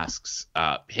Maya asks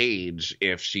Paige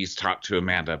if she's talked to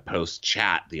Amanda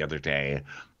post-chat the other day.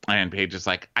 And Paige is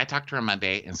like, I talked to her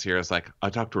Monday. And Sierra's like,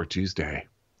 I talked to her Tuesday.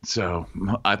 So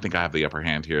I think I have the upper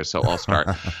hand here. So I'll start.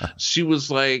 She was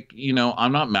like,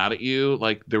 I'm not mad at you.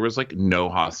 Like, there was like no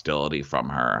hostility from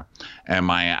her. And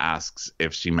Maya asks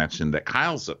if she mentioned that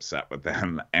Kyle's upset with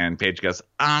them. And Paige goes,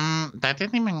 that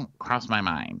didn't even cross my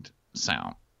mind. So.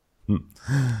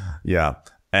 Yeah.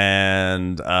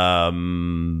 And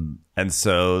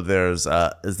so there's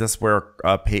is this where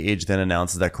Paige then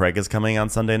announces that Craig is coming on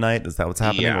Sunday night? Is that what's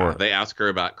happening? Yeah, they ask her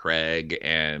about Craig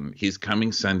and he's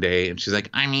coming Sunday, and she's like,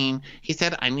 he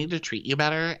said I need to treat you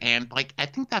better, and like I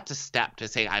think that's a step to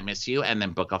say I miss you and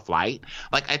then book a flight.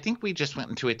 Like I think we just went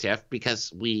into a tiff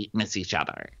because we miss each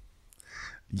other.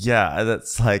 Yeah,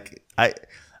 that's like I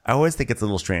always think it's a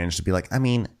little strange to be like,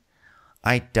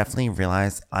 I definitely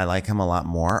realized I like him a lot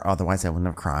more. Otherwise, I wouldn't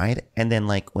have cried. And then,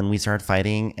 like, when we started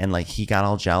fighting and, like, he got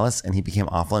all jealous and he became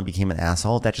awful and became an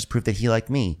asshole, that just proved that he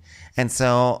liked me. And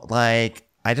so, like,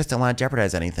 I just don't want to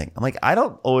jeopardize anything. I'm like, I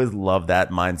don't always love that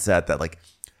mindset that, like,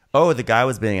 oh, the guy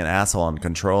was being an asshole and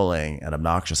controlling and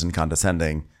obnoxious and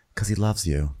condescending because he loves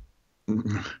you.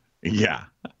 Yeah.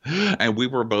 And we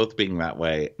were both being that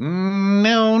way.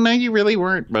 No, you really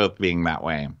weren't both being that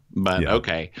way. But yeah.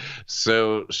 Okay.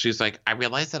 So she's like, I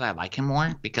realized that I like him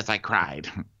more because I cried.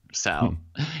 So,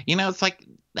 it's like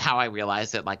how I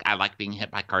realized that, like, I like being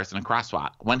hit by cars in a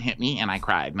crosswalk. One hit me and I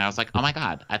cried. And I was like, oh my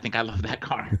God, I think I love that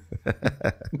car.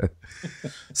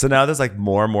 So now there's like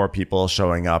more and more people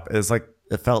showing up. It's like,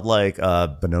 it felt like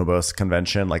a Bonobos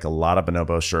convention, like a lot of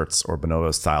Bonobos shirts or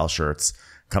Bonobos style shirts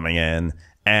coming in.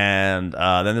 And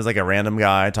then there's like a random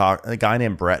guy a guy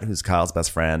named Brett, who's Kyle's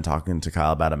best friend, talking to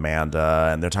Kyle about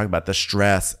Amanda, and they're talking about the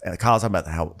stress. And Kyle's talking about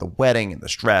how the wedding and the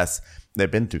stress.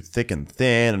 They've been through thick and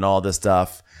thin and all this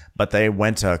stuff, but they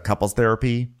went to couples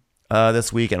therapy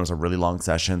this week, and it was a really long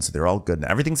session, so they're all good and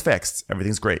everything's fixed.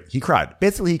 Everything's great. He cried.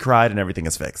 Basically, he cried, and everything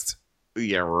is fixed.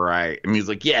 Yeah, right. And he's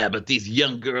like, yeah, but these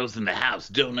young girls in the house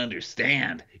don't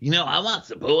understand. I want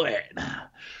support.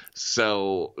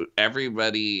 So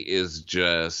everybody is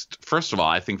just, first of all,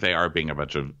 I think they are being a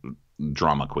bunch of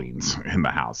drama queens in the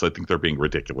house. I think they're being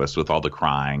ridiculous with all the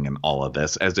crying and all of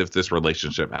this, as if this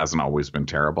relationship hasn't always been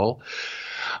terrible.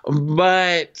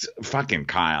 But fucking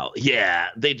Kyle, yeah,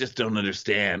 they just don't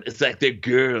understand. It's like they're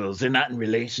girls. They're not in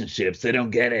relationships. They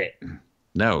don't get it.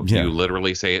 No, yeah. You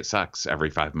literally say it sucks every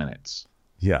 5 minutes.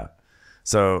 Yeah.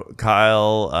 So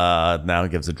Kyle now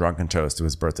gives a drunken toast to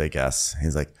his birthday guests.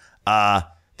 He's like,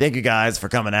 thank you guys for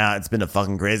coming out. It's been a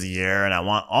fucking crazy year, and I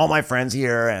want all my friends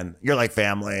here, and you're like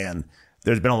family, and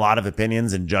there's been a lot of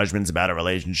opinions and judgments about a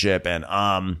relationship, and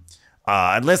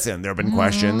listen, there have been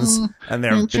questions, and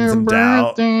there have been some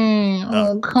doubt.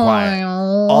 Quiet.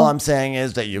 All I'm saying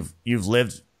is that you've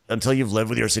lived until you've lived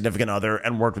with your significant other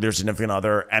and worked with your significant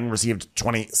other and received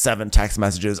 27 text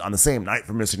messages on the same night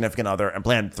from your significant other and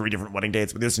planned 3 different wedding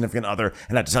dates with your significant other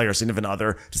and had to tell your significant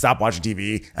other to stop watching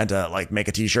TV and to like make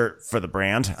a t-shirt for the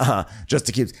brand, just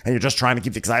to keep, and you're just trying to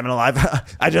keep the excitement alive.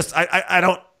 I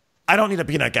don't need a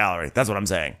peanut gallery. That's what I'm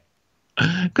saying.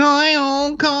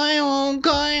 Kyle.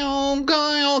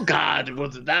 God,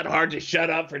 was it that hard to shut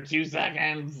up for 2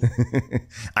 seconds?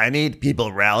 I need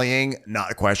people rallying,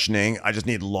 not questioning. I just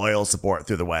need loyal support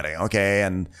through the wedding, okay?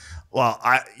 And well,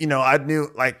 I knew,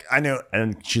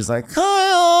 and she's like,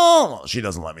 Kyle. She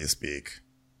doesn't let me speak.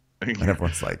 And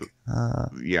everyone's like,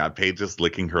 Yeah, Paige is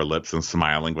licking her lips and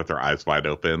smiling with her eyes wide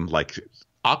open, like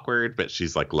awkward, but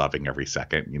she's like loving every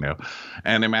second,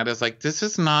 And Amanda's like,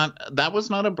 that was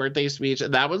not a birthday speech.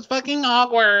 That was fucking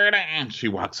awkward. And she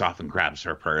walks off and grabs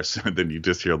her purse. And then you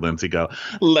just hear Lindsay go,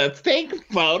 let's take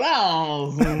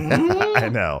photos. I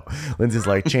know. Lindsay's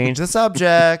like, change the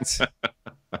subject.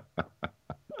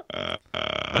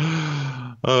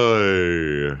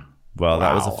 Well,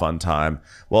 that was a fun time.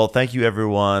 Well, thank you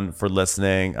everyone for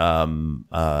listening.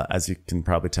 As you can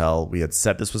probably tell, we had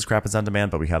said this was Crappens on Demand,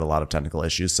 but we had a lot of technical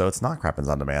issues, so it's not Crappens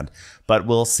on Demand. But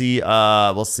we'll see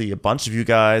a bunch of you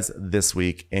guys this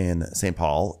week in St.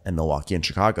 Paul and Milwaukee and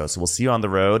Chicago. So we'll see you on the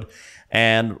road,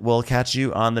 and we'll catch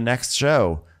you on the next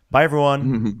show. Bye,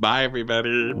 everyone. Bye,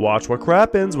 everybody. Watch What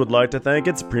Crappens would like to thank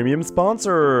its premium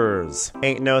sponsors.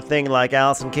 Ain't no thing like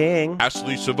Allison King.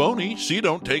 Ashley Savoni, she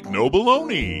don't take no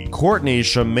baloney. Courtney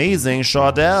Shamazing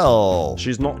Shaudell.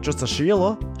 She's not just a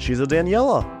Sheila, she's a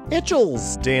Daniela.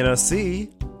 Itchels. Dana C.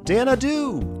 Dana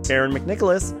Do. Aaron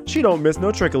McNicholas, she don't miss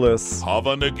no trickolas.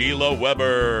 Hava Nagila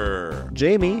Weber.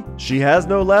 Jamie, she has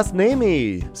no last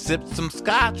namey. Sipped some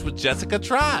scotch with Jessica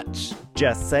Trotch.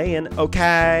 Just saying,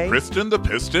 okay. Kristen the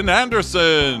Piston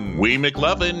Anderson. Wee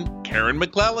McLevin. Karen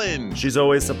McClellan. She's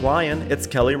always supplying, it's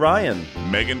Kelly Ryan.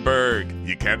 Megan Berg.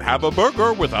 You can't have a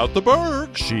burger without the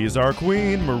Berg. She's our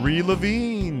queen, Marie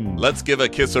Levine. Let's give a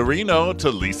kisserino to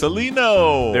Lisa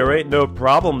Lino. There ain't no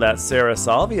problem that Sarah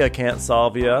Salvia can't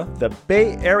solve ya. The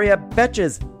Bay Area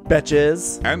Betches.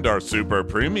 And our super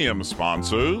premium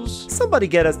sponsors. Somebody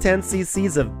get us 10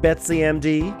 cc's of Betsy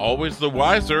MD. Always the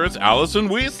wiser is Allison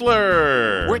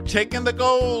Weisler. We're taking the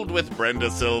gold with Brenda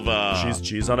Silva. She's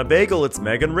cheese on a bagel, it's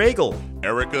Megan Regal.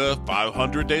 Erica,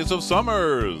 500 Days of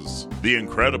Summers. The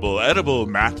incredible edible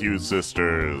Matthews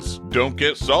sisters. Don't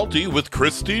get salty with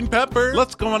Christine Pepper.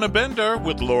 Let's go on a bender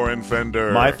with Lauren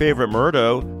Fender. My favorite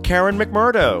Murdo, Karen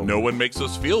McMurdo. No one makes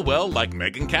us feel well like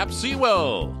Megan Cap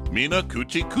Sewell. Mina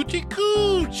Coochie.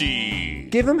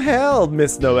 Give him hell,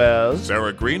 Miss Noel.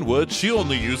 Sarah Greenwood, she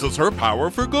only uses her power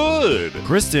for good.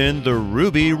 Kristen, the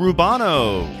Ruby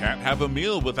Rubano. Can't have a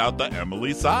meal without the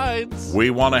Emily sides. We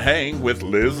want to hang with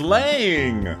Liz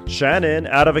Lang. Shannon,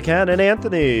 out of a cannon,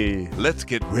 Anthony. Let's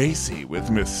get racy with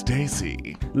Miss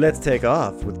Stacy. Let's take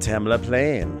off with Tamla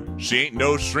Plain. She ain't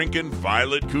no shrinking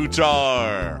Violet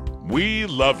Kuchar. We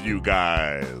love you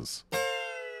guys.